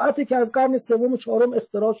قرائت که از قرن سوم و چهارم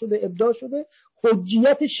اختراع شده، ابداع شده،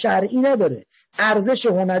 حجیت شرعی نداره، ارزش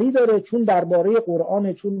هنری داره، چون درباره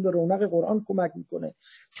قرآن، چون به رونق قرآن کمک میکنه،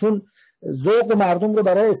 چون ذوق مردم رو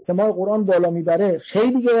برای استماع قرآن بالا میبره،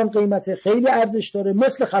 خیلی گران قیمته، خیلی ارزش داره،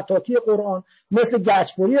 مثل خطاطی قرآن، مثل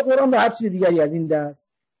گچبری قرآن و هر چیز دیگری از این دست.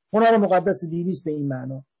 هنر مقدس دینی است به این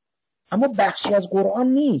معنا، اما بخشی از قرآن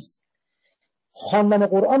نیست. خواندن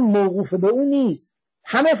قرآن موقوف به اون نیست.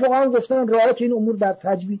 همه فقها گفتن رعایت این امور در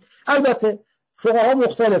تجوید. البته فقها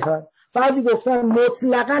مختلفن، بعضی گفتن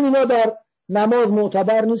مطلقاً اینا در نماز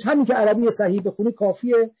معتبر نیست، همین که عربی صحیح بخونی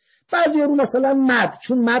کافیه. بعضی رو مثلا مد،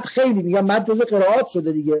 چون مد خیلی میگن مد جزء قرائات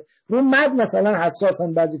شده دیگه، رو مد مثلا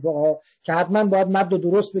حساسن بعضی فقها که حتما باید مد رو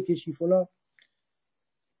درست بکشی فلان.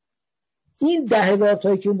 این 10,000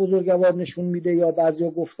 تایی که اون بزرگوار نشون میده یا بعضیا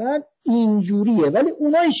گفتن اینجوریه، ولی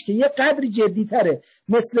اونایش که یه قدری جدی تره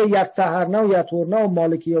مثل یتطهرنا و یطهرنا و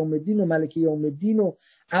مالک یوم الدین و ملک یوم الدین و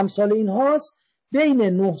امثال این هاست، بین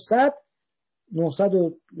 900 و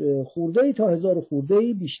خورده‌ای تا 1000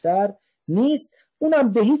 خورده‌ای بیشتر نیست.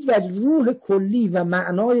 اونم به هیچ وجه روح کلی و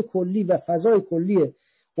معنای کلی و فضای کلی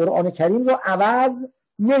قرآن کریم رو عوض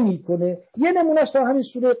نمی‌کنه. یه نمونهش تا همین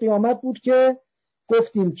سوره قیامت بود که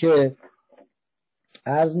گفتیم که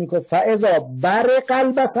عرض میکنه فاذا برق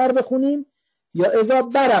البصر بخونیم یا اذا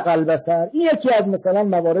برق البصر. این یکی از مثلا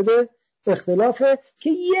موارد اختلافه که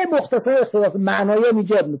یه مختصر اختلاف معنایی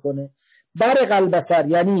ایجاد میکنه. برق البصر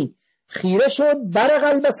یعنی خیره شد، برق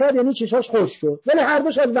البصر یعنی چشاش خوش شد، ولی هر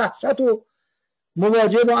دوش از وحشت و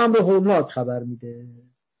مواجهه با امر هولناک خبر میده.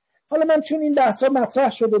 حالا من چون این بحثا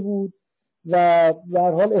مطرح شده بود و به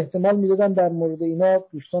هر حال احتمال میدادم در مورد اینا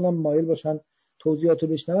دوستانم مایل باشن توضیحاتو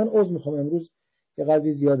بشنون، عذر میخوام امروز یه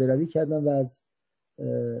قدری زیاده روی کردم و از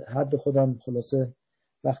حد خودم خلاصه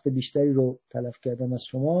وقت بیشتری رو تلف کردم از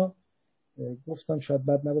شما. گفتم شاید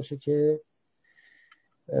بد نباشه که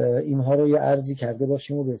اینها رو یه عرضی کرده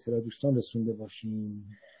باشیم و به اطلاع دوستان رسونده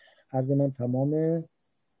باشیم. عرض من تمامه.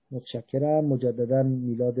 متشکرم. مجددا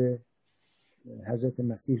میلاد حضرت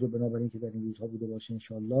مسیح رو بنابراین که در این روزها بوده باشه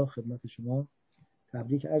انشاءالله خدمت شما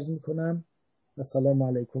تبریک عرض میکنم. السلام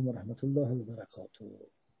علیکم و رحمت الله و برکاته.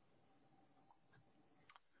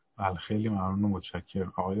 بله خیلی ممنون و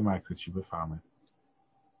متشکرم. آقای مکرچی بفرمایید.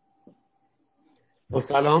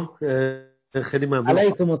 سلام، خیلی ممنون.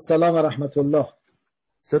 علیکم السلام و رحمت الله.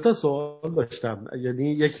 3 تا سوال داشتم.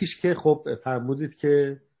 یعنی یکیش که خب فرمودید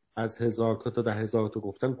که از 1000 تا تا 10,000 تا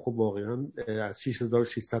گفتن، خب واقعا از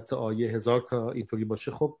 6600 تا آیه 1000 تا اینطوری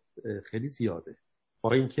باشه خب خیلی زیاده.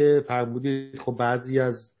 با اینکه فرمودید خب بعضی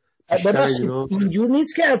از اینا اینجور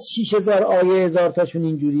نیست که از 6000 آیه 1000 تاشون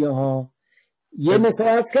اینجوریه ها. یه مثال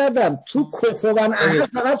عرض کردم تو کفوان احد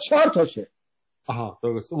فقط 4 تاشه. آها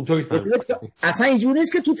درست اونطوری فهمیدم. اصلا اینجوری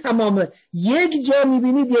نیست که تو تمام یک جا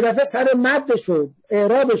میبینید یه دفعه سر مدش و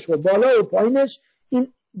اعرابش و بالا و پایینش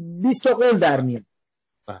این 20 تا قول در میاد.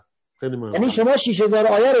 یعنی شما 6000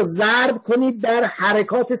 آیه رو ضرب کنید در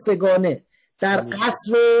حرکات سگانه، در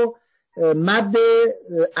قصر و مد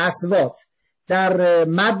اصوات، در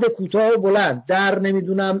مد کوتاه و بلند، در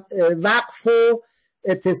نمیدونم وقف و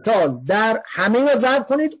اتصال، در همه رو ضرب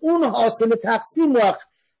کنید، اون حاصل تقسیم وقت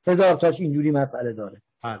 1000 تاش اینجوری مسئله داره.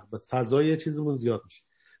 بس فضای چیزمون زیاد میشه.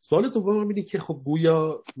 سوال دوم میبینی که خب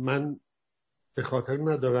گویا من به خاطر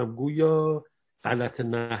ندارم گویا غلط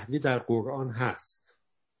نحوی در قرآن هست.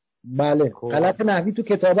 بله غلط نحوی تو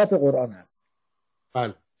کتابت قرآن هست.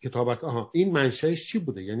 بله کتابت. این منشأش چی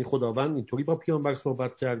بوده؟ یعنی خداوند اینطوری با پیامبر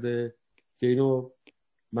صحبت کرده که اینو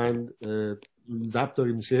من ضبط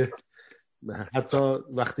داری میشه حتی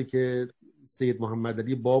وقتی که سید محمد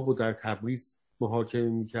علی بابو در تبریز محاکمه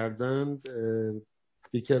میکردند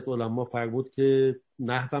یکی از علما فرمود که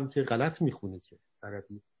نحوم که غلط میخونی که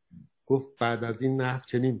عربی، گفت بعد از این نحو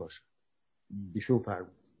چنین باشه. ایشون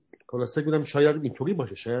فرمود خلاصه بودم شاید اینطوری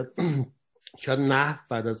باشه، شاید نحو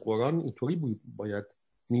بعد از قرآن اینطوری باید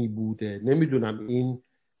میبوده، نمیدونم این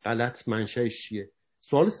غلط منشأش چیه.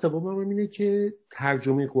 سوال سومم اینه که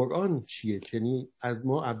ترجمه قرآن چیه؟ یعنی از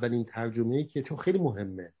ما اولین ترجمه‌ای که چون خیلی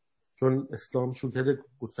مهمه، چون اسلام شروع کرده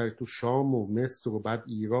گسترش تو شام و مصر و بعد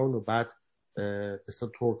ایران و بعد مثلا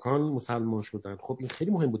ترکان مسلمان شدن. خب این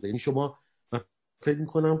خیلی مهم بوده. یعنی شما، من فکر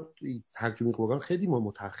می‌کنم ترجمه قرآن خیلی ما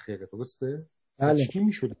متأخره، درسته؟ بله. چی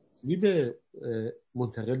می‌شده؟ چی به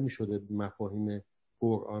منتقل می‌شده مفاهیم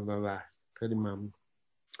قرآن و وحی؟ خیلی ممنون.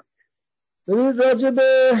 ببینید راجع به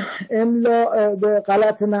املا، به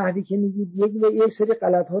غلط نحوی که میگید، یک سری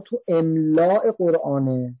غلط ها تو املاء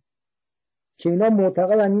قرآنه که اینا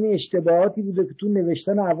معتقدن این اشتباهاتی بوده که تو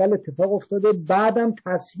نوشتن اول اتفاق افتاده، بعدم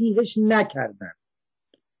تصحیحش نکردن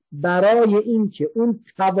برای این که اون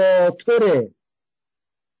تواتر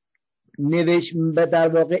در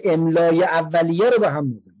واقع املای اولیه رو به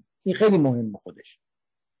هم بزنه. این خیلی مهمه خودش.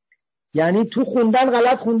 یعنی تو خوندن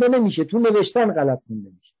غلط خونده نمیشه، تو نوشتن غلط خونده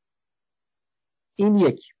میشه.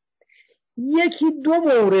 این یکی دو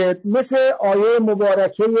مورد مثل آیه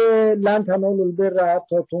مبارکه لن تنالوا البر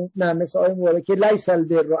حتی مثل آیه مبارکه لیس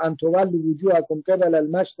البر ان تولوا وجوهکم قبل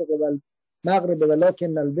المشرق والمغرب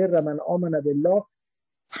ولکن البر من آمن بالله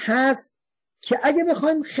هست که اگه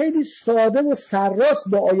بخوایم خیلی ساده و سرراست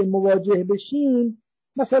با آیه مواجه بشیم،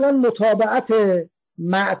 مثلا متابعت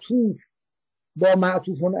معطوف با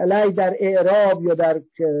معطوف علیه در اعراب یا در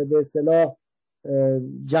به اصطلاح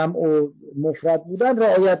جمع و مفرد بودن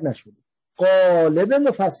رعایت نشده. غالب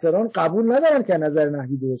مفسران قبول ندارن که نظر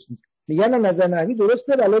نحوی درست نیست، میگن نظر نحوی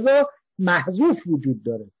درسته ولی محذوف وجود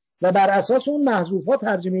داره و بر اساس اون محذوفات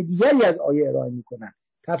ترجمه دیگری از آیه ارائه میکنن،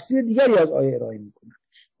 تفسیر دیگری از آیه ارائه میکنن.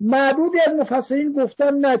 معدودی از مفسرین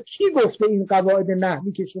گفتن نه، کی گفته این قواعد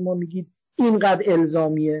نحوی که شما میگید اینقدر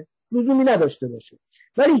الزامیه، لزومی نداشته باشه.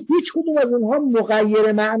 ولی هیچ کدوم از اونها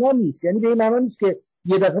مغیر معنا نیست، یعنی به این معنا نیست که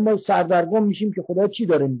یه دفعه ما سردرگم میشیم که خدا چی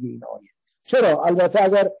داره میگه این آیه. چرا؟ البته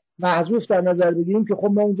اگر محذوف در نظر بگیریم که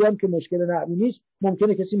خب ما اونجا هم که مشکل نحوی نیست،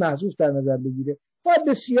 ممکنه کسی محذوف در نظر بگیره، باید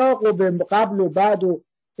به سیاق و به قبل و بعد و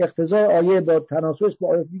اقتضای آیه با تناسب با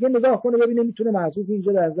آیه دیگه نگاه کنه ببینه میتونه محذوف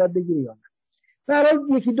اینجا در نظر بگیره یا نه. در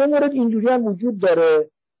حال یکی دو مورد اینجوری هم وجود داره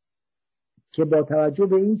که با توجه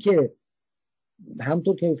به این که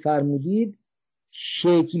همونطور که فرمودید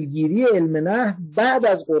شکلگیری علم نحو بعد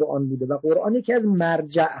از قرآن بوده و قرآن یکی از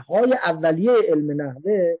مرجع‌های اولیه علم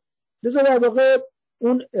نحوه، لذا در واقع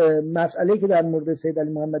اون مسئله که در مورد سید علی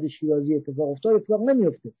محمد شیرازی اتفاق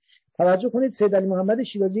نمیفته. توجه کنید سید علی محمد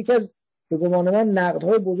شیرازی یکی از به گمان من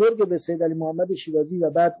نقدهای بزرگ به سید علی محمد شیرازی و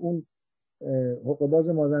بعد اون حقه‌باز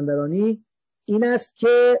مازندرانی این است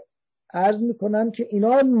که عرض میکنم که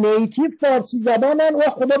اینا نیتیو فارسی زبانن و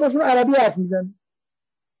خدا باشون عربی حرف میزنن.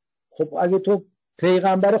 خب اگه تو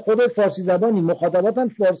پیغمبر خودت فارسی زبانی، مخاطباتن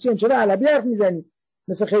فارسی، چرا عربی حرف میزنی؟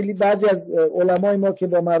 مثل خیلی بعضی از علمای ما که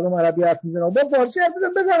با مردم عربی حرف میزنن با فارسی حرف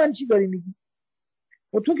میزنن، بفهمن چی داری میگی.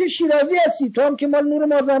 و تو که شیرازی هستی، تو هم که مال نور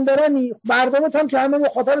مازندرانی، مردمت هم که همه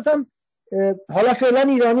مخاطبت هم حالا فعلا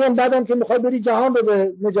ایرانی هم، بعدم که میخوای بری جهان رو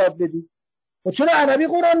به نجات بدی، و چرا عربی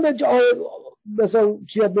قرآن به مثلا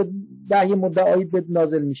چی به دهی مدعایی به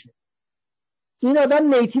نازل میشه؟ این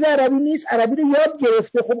آدم نیتیو عربی نیست، عربی رو یاد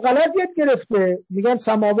گرفته، خب غلط یاد گرفته. میگن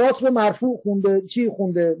سماوات رو مرفوع خونده، چی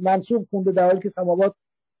خونده؟ منصوب خونده، در حالی که سماوات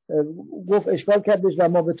گفت اشکال کردش و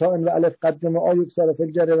ما به تائن و الف قد جمع آیوب صرف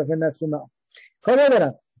الجر و فی نصب ما کار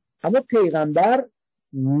ندارم. اما پیغمبر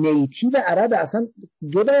نیتیو عرب، اصلا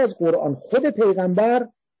جدا از قرآن خود پیغمبر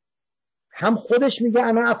هم خودش میگه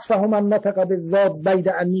انا افصح من نطق بالذات بید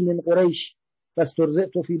انی من قریش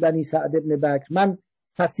واسترضعت فی بنی سعد ابن بکر، من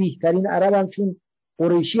فصیح ترین عربم چون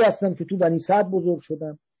قریشی هستم که تو بنی سعد بزرگ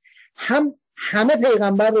شدم. همه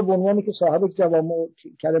پیغمبر رو به عنوانی که صاحب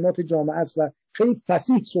کلمات جامعه است و خیلی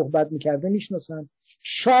فصیح صحبت میکرده میشناسن.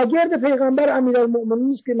 شاگرد پیغمبر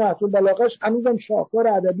امیرالمؤمنین است که نهج البلاغه‌اش هنوزم شاهکار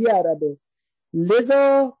ادبی عربه.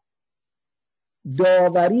 لذا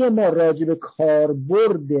داوری ما راجع به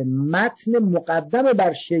کاربرد متن مقدم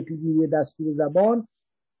بر شکلگیری دستور زبان،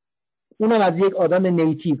 اونم از یک آدم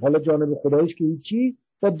نیتیو، حالا جانب خدایش که هیچی،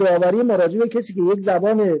 با داوری ما راجع به کسی که یک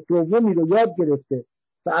زبان دومی رو یاد گرفته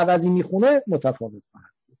و عوضی میخونه متفاوت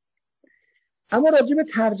خواهد بود. اما راجع به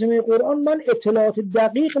ترجمه قرآن من اطلاعات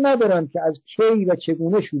دقیق ندارم که از کی و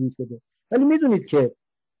چگونه شروع شده، ولی میدونید که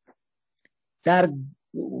در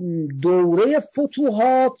دوره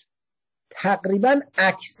فتوحات تقریبا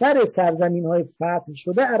اکثر سرزمین‌های فتح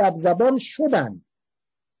شده عرب زبان شدن.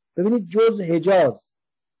 ببینید جز حجاز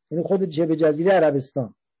یعنی خود شبه جزیره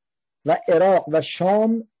عربستان و عراق و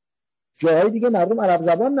شام، جاهای دیگه مردم عرب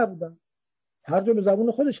زبان نبودن، هر جا به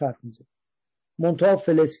زبان خودش حرف میزد. منتها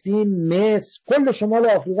فلسطین، مصر، کل شمال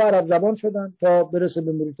آفریقا عرب زبان شدن تا برسه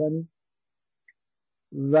به مریتانی.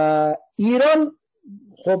 و ایران،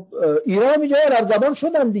 خب ایران میجا عرب زبان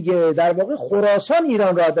شدن دیگه، در واقع خراسان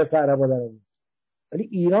ایران را دست عربا در آورد. ولی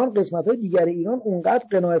ایران، قسمت‌های دیگر ایران اونقدر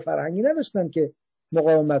قناع فرهنگی نداشتن که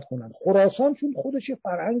مقاومت کنن. خراسان چون خودش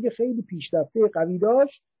فرهنگ خیلی پیشرفته قوی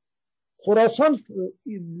داشت، خراسان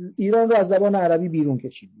ایران رو از زبان عربی بیرون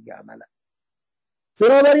کشید دیگه عملا.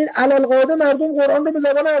 بنابراین علالقاعده مردم قرآن رو به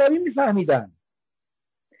زبان عربی میفهمیدن.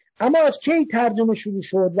 اما از کی ترجمه شروع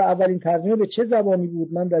شد و اولین ترجمه به چه زبانی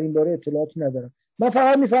بود من در این باره اطلاعاتی ندارم. من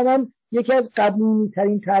فقط میفهمم یکی از قدیمی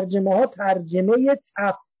ترین ترجمه ها ترجمه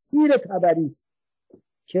تفسیر طبری است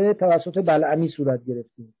که توسط بلعمی صورت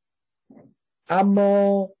گرفته.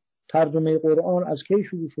 اما ترجمه قرآن از کی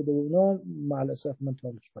شروع شده و اینا معلسف من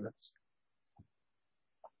تاریخش بلد نیستم.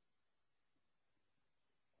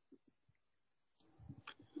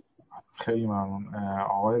 خیلی ممنون.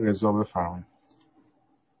 آقای رضا بفرمایید.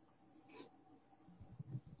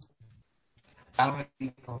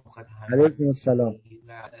 علیکم السلام.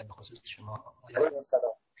 به خصوص شما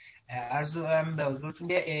عرض به حضورتون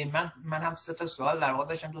که من هم 3 تا سوال در واقع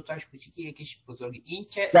داشتم، 2 تاش کوچیکی یکیش بزرگی. این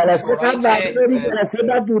که جلسه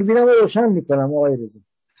بعد دوربینم رو روشن میکنم آقای رضا.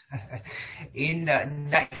 این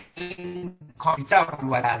کامپیوتر رو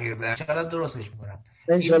باید تغییر بدم، چقدر درستش میکنم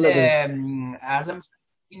این عرضم.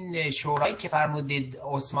 این شورایی که فرمودید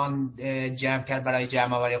عثمان جمع کرد برای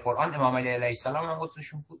جمع آوری قرآن، امام علی علیه السلام هم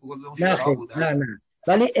گفتشون شورا بودن؟ نه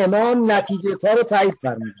ولی امام نتیجه کار رو تایید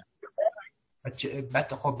فرمود.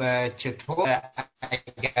 بعد خب چطور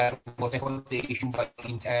اگر خود ایشون با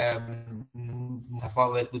این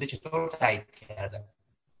متفاوت بوده چطور تایید کردن؟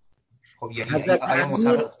 خب یعنی آیا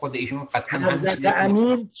مصحف خود ایشون قطعا حضرت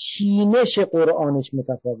امیر چینش قرآنش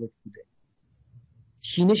متفاوت بوده،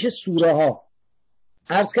 چینش سوره ها.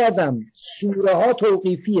 عرض کردم سوره ها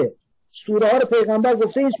توقیفیه، سوره ها رو پیغمبر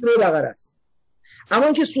گفته این سوره بقره است، اما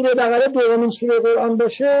اینکه سوره بقره دومین سوره قرآن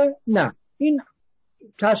باشه نه، این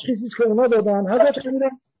تشخیصی است که اونا دادن، حضرت امیر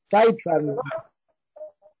تایید فرمودن.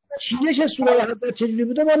 چینش سوره حضرت چجوری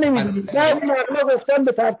بوده ما نمیدونیم، بعضی نقلا گفتن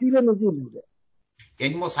به ترتیب نزول بوده.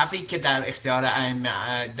 یعنی مصحفی که در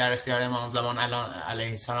اختیار امام زمان علیه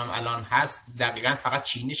السلام الان هست دقیقاً فقط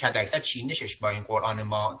چینش، حداکثر چینشش با این قرآن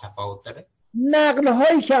ما تفاوت داره؟ نقل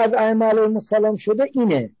هایی که از ائمه علیهم السلام شده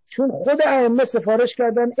اینه، چون خود ائمه سفارش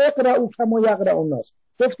کردن اقرأوا کما یقرأ الناس.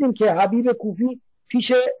 گفتیم که حبیب کوفی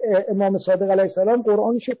پیش امام صادق علیه السلام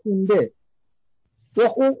قرآنشو خونده.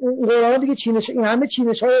 اون قرآن دیگه چینش، این همه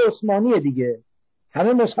چینش های عثمانیه دیگه،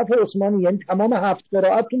 همه مصحف عثمانی، یعنی تمام 7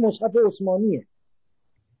 قرائت تو مصحف عثمانیه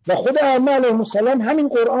و خود ائمه علیهم السلام همین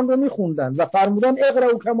قرآن رو میخوندن و فرمودن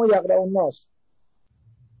اقرأوا کما یقرأ الناس.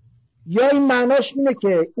 یا این معناش اینه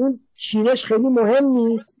که اون چینش خیلی مهم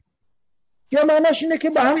نیست، یا معناش اینه که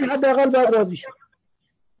به همین حداقل باید راضی شد.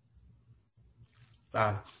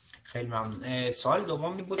 بله خیلی ممنون. سوال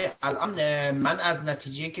دومی بوده، الان من از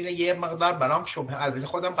نتیجه که یه مقدار برام شبهه، البته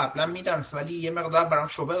خودم قبلا میدونستم ولی یه مقدار برام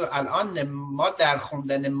شبهه، الان ما در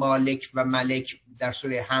خوندن مالک و ملک در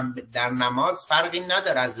سوره هم در نماز فرقی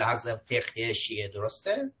نداره از لحاظ فقهی شیعه،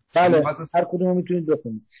 درسته؟ بله هر کدوم میتونید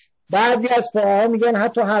بخونید. بعضی از فقها میگن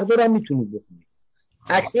حتی هر دو رو میتونید بخونید،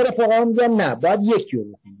 اکثر فقها میگن نه باید یکی رو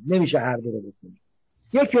بخونید، نمیشه هر دو رو بخونید،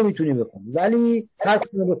 یکی رو میتونی بخونید ولی هر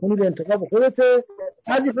کدوم رو بخونید به انتخاب خودته.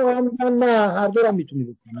 بعضی فقها میگن نه هر دو رو میتونی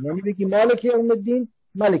بخونید، یعنی بگی مالک یوم الدین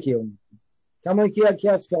ملک یوم الدین، کما که یکی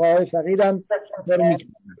از فقهای فقیرم داره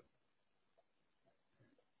میتونه.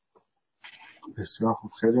 بسیار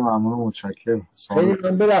خوب، خیلی ممنون و متشکرم. خیلی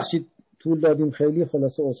من ببخشید طول دادیم، خیلی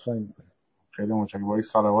خلاصه عذرخواهی میکنم. خیلی متشکرم. با یک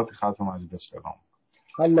صلوات ختم مجلس سلام.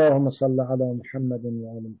 اللهم صل علی محمد و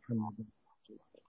آل محمد.